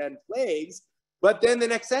be the 10 plagues. But then the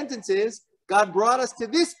next sentence is, God brought us to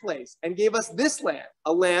this place and gave us this land,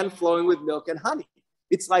 a land flowing with milk and honey.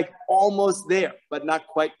 It's like almost there, but not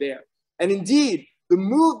quite there. And indeed, the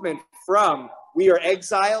movement from we are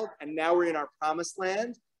exiled and now we're in our promised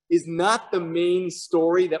land is not the main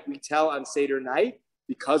story that we tell on Seder night,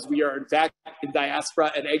 because we are in fact in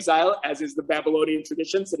diaspora and exile, as is the Babylonian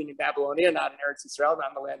tradition, sitting in Babylonia, not in Eretz Israel,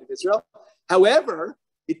 not in the land of Israel. However,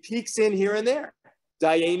 it peeks in here and there.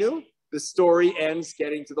 Dayenu, the story ends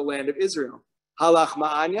getting to the land of Israel. Halach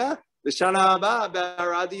ma'anya, the Shana haba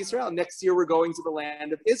b'arad Israel. Next year we're going to the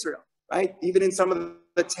land of Israel, right? Even in some of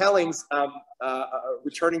the tellings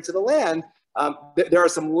returning to the land, there are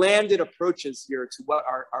some landed approaches here to what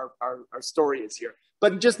our story is here.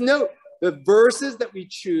 But just note, the verses that we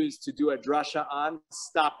choose to do a drasha on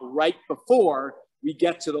stop right before we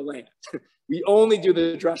get to the land. We only do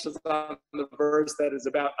the drashas on the verse that is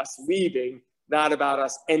about us leaving, not about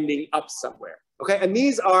us ending up somewhere. Okay, and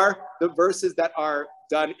these are the verses that are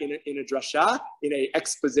done in a drasha, in a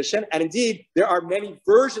exposition. And indeed, there are many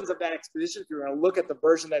versions of that exposition. If you're going to look at the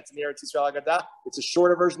version that's in the Eretz Yisrael Haggadah, it's a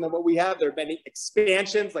shorter version than what we have. There are many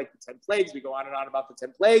expansions, like the 10 plagues. We go on and on about the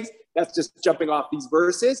 10 plagues. That's just jumping off these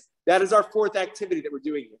verses. That is our fourth activity that we're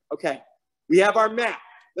doing here. Okay, we have our map.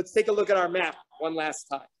 Let's take a look at our map one last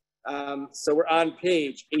time. So we're on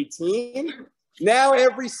page 18. Now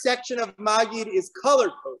every section of Maggid is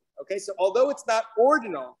color-coded. Okay, so although it's not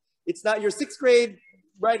ordinal, it's not, your sixth grade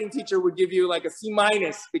writing teacher would give you like a C-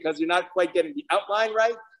 because you're not quite getting the outline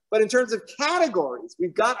right. But in terms of categories,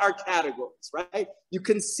 we've got our categories, right? You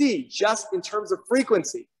can see just in terms of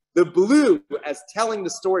frequency, the blue as telling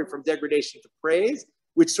the story from degradation to praise,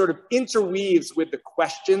 which sort of interweaves with the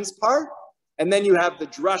questions part. And then you have the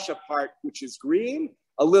drasha part, which is green,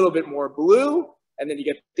 a little bit more blue, and then you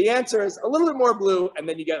get the answers, a little bit more blue, and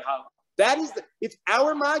then you get hollow. That is, if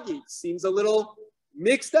our Maggid seems a little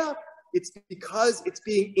mixed up, it's because it's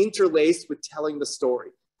being interlaced with telling the story.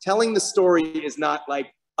 Telling the story is not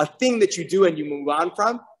like a thing that you do and you move on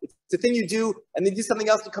from. It's a thing you do and then do something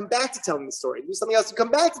else to come back to telling the story. Do something else to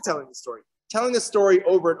come back to telling the story. Telling the story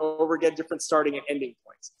over and over again, different starting and ending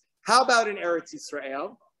points. How about in Eretz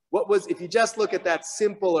Yisrael? What was, if you just look at that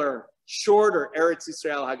simpler, shorter Eretz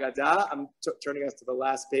Yisrael Haggadah, I'm turning us to the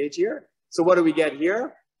last page here. So what do we get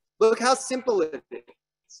here? Look how simple it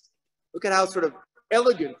is. Look at how sort of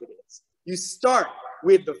elegant it is. You start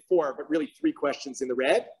with the 4, but really 3 questions in the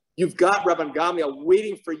red. You've got Rabban Gamliel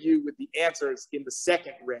waiting for you with the answers in the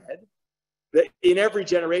second red. In every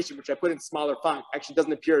generation, which I put in smaller font, actually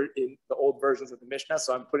doesn't appear in the old versions of the Mishnah,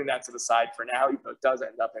 so I'm putting that to the side for now, even though it does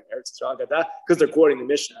end up in Eretz Yisrael Haggadah, because they're quoting the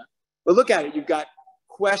Mishnah. But look at it. You've got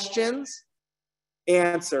questions,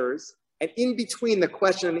 answers, and in between the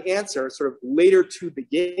question and the answer, sort of later to the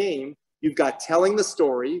game, you've got telling the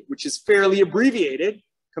story, which is fairly abbreviated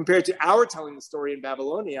compared to our telling the story in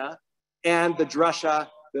Babylonia, and the drasha,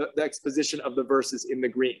 the exposition of the verses in the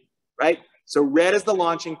green, right? So red is the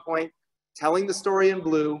launching point, telling the story in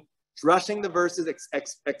blue, drushing the verses,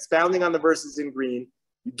 expounding on the verses in green.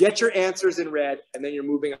 You get your answers in red, and then you're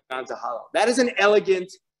moving on to hollow. That is an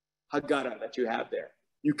elegant Haggadah that you have there.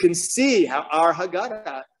 You can see how our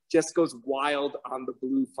Haggadah just goes wild on the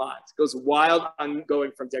blue font, goes wild on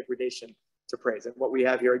going from degradation to praise. And what we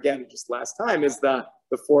have here again, just last time, is the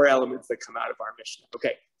 4 elements that come out of our Mishnah.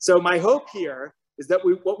 Okay, so my hope here is that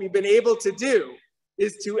what we've been able to do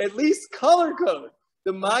is to at least color code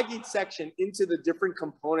the Maggid section into the different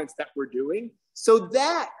components that we're doing, so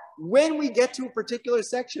that when we get to a particular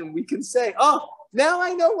section, we can say, oh, now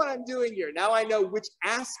I know what I'm doing here. Now I know which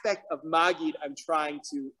aspect of Maggid I'm trying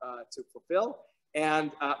to fulfill.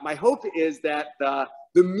 And my hope is that the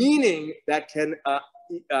meaning that can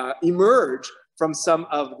emerge from some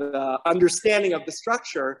of the understanding of the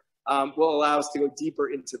structure will allow us to go deeper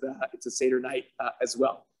into Seder night as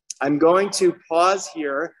well. I'm going to pause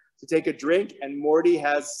here to take a drink, and Morty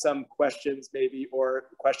has some questions maybe, or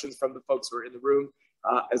questions from the folks who are in the room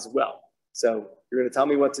as well. So you're going to tell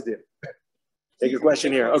me what to do. Take a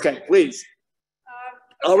question here. Okay, please.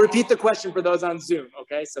 I'll repeat the question for those on Zoom,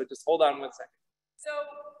 okay? So just hold on 1 second. So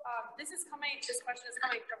this question is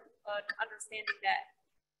coming from an understanding that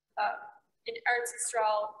in Eretz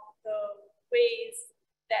Yisrael, the ways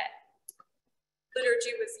that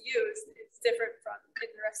liturgy was used is different from in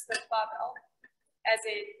the rest of Babel. As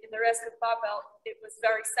in the rest of Babel, it was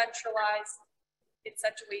very centralized in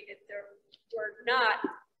such a way that there were not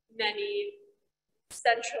many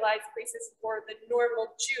centralized places for the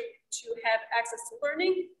normal Jew to have access to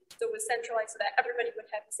learning. So it was centralized so that everybody would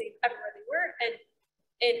have the same everywhere they were. And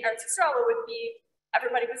in Eretz Yisrael, it would be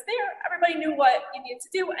everybody was there, everybody knew what you needed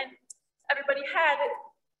to do, and everybody had,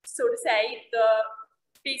 so to say, the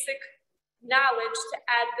basic knowledge to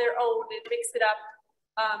add their own and mix it up.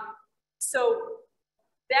 So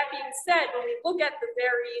that being said, when we look at the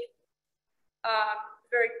very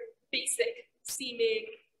very basic seeming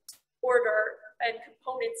order and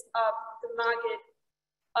components of the Maggid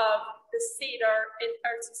of the Seder in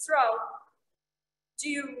Eretz Yisrael, do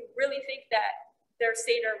you really think that their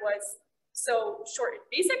Seder was so short and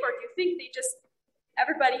basic, or do you think they just,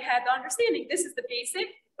 everybody had the understanding this is the basic,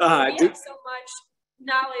 we have so much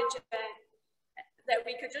knowledge and that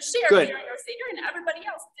we could just share during our Seder, and everybody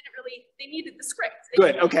else didn't really, they needed the script.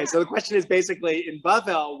 Okay, so the question is basically in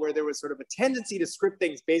Bavel, where there was sort of a tendency to script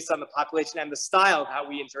things based on the population and the style of how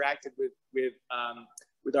we interacted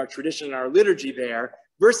with our tradition and our liturgy there,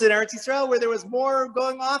 versus in Eretz Yisrael, where there was more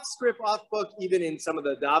going off script, off book, even in some of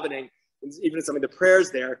the davening, even in some of the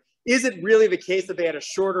prayers there. Is it really the case that they had a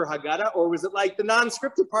shorter Haggadah, or was it like the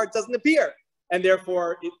non-scripted part doesn't appear? And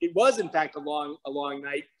therefore, it was in fact a long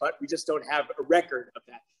night, but we just don't have a record of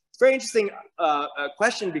that. It's a very interesting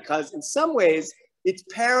question, because in some ways, it's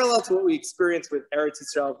parallel to what we experience with Eretz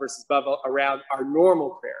Yisrael versus Bavel around our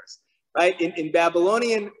normal prayers, right? In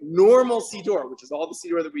Babylonian normal Siddur, which is all the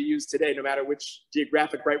Siddur that we use today, no matter which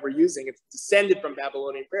geographic right we're using, it's descended from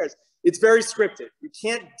Babylonian prayers. It's very scripted. You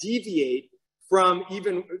can't deviate from,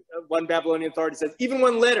 even one Babylonian authority says, even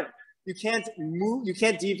one letter. You can't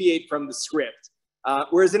deviate from the script.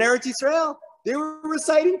 Whereas in Eretz Yisrael, they were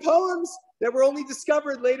reciting poems that were only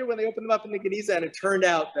discovered later when they opened them up in the Geniza, and it turned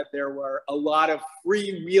out that there were a lot of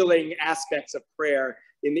freewheeling aspects of prayer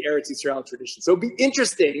in the Eretz Yisrael tradition. So it'd be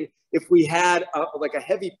interesting if we had like a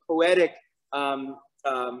heavy poetic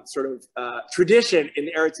tradition in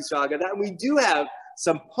the Eretz Yisrael Haggadah. And we do have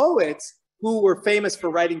some poets who were famous for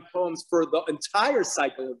writing poems for the entire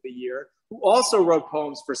cycle of the year, who also wrote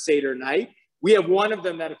poems for Seder night. We have one of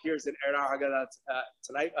them that appears in our Haggadah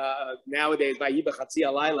tonight, nowadays, Vayi b'chatzi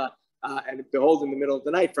halayla, and behold in the middle of the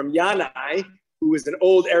night, from Yanai, who is an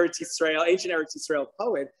old ancient Eretz Yisrael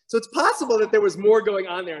poet. So it's possible that there was more going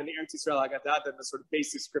on there in the Eretz Yisrael Haggadah than the sort of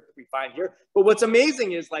basic script that we find here. But what's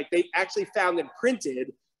amazing is, like, they actually found and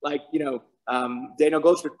printed, like, Daniel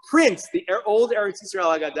Goldschmidt prints the old Eretz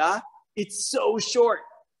Yisrael Haggadah. It's so short.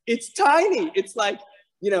 It's tiny. It's like,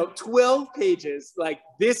 12 pages, like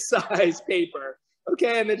this size paper.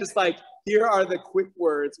 Okay, and they're just like, here are the quick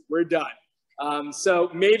words, we're done.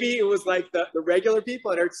 So maybe it was like the regular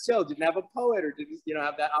people at Eretz Yisrael didn't have a poet or didn't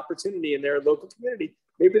have that opportunity in their local community.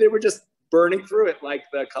 Maybe they were just burning through it like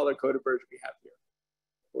the color-coded version we have here.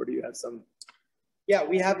 Or do you have some? Yeah,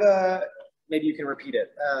 we have maybe you can repeat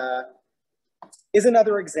it. Is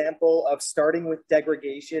another example of starting with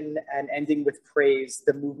degradation and ending with praise,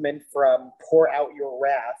 the movement from pour out your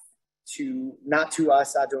wrath to not to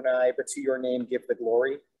us, Adonai, but to your name, give the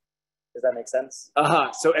glory. Does that make sense?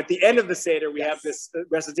 So at the end of the Seder, we have this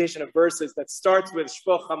recitation of verses that starts with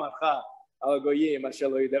Shpoch Hamacha al Goyim Asher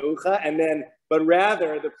Lo Yidaucha, and then, but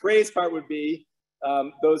rather the praise part would be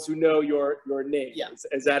those who know your name. Yeah.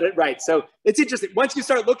 Is that it? Right. So it's interesting. Once you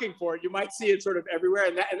start looking for it, you might see it sort of everywhere.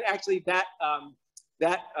 And actually that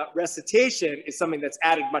recitation is something that's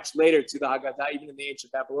added much later to the Haggadah, even in the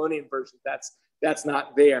ancient Babylonian version. That's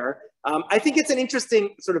not there. I think it's an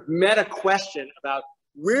interesting sort of meta question about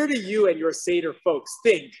where do you and your Seder folks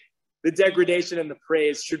think the degradation and the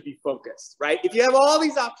praise should be focused, right? If you have all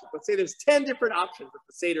these options, let's say there's 10 different options that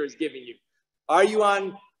the Seder is giving you. Are you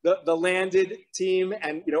on the landed team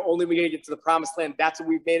and only we're going to get to the promised land? That's when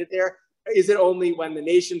we've made it there. Is it only when the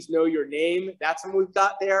nations know your name? That's when we've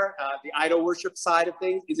got there, the idol worship side of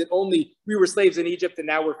things. Is it only we were slaves in Egypt and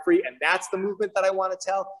now we're free? And that's the movement that I want to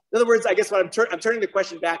tell. In other words, I guess what I'm turning the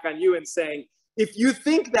question back on you and saying, if you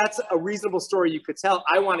think that's a reasonable story you could tell,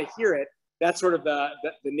 I want to hear it. That's sort of the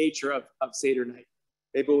nature of Seder night.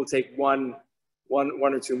 Maybe we'll take one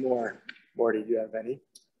or two more. Morty, do you have any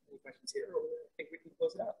questions here? Or I think we can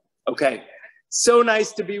close it out. Okay. So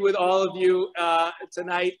nice to be with all of you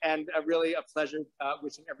tonight, and really a pleasure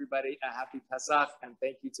wishing everybody a happy Pesach, and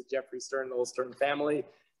thank you to Jeffrey Stern, the whole Stern family.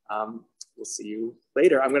 We'll see you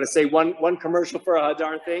later. I'm going to say one commercial for a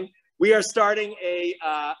Hadar thing. We are starting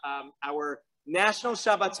our National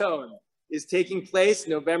Shabbaton is taking place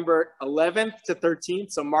November 11th to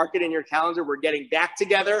 13th, so mark it in your calendar. We're getting back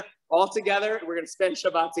together, all together. We're going to spend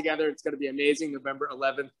Shabbat together. It's going to be amazing, November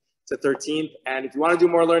 11th to 13th. And if you want to do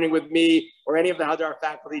more learning with me or any of the Hadar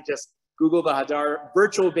faculty, just Google the Hadar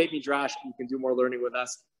virtual Beit Midrash and you can do more learning with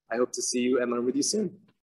us. I hope to see you and learn with you soon.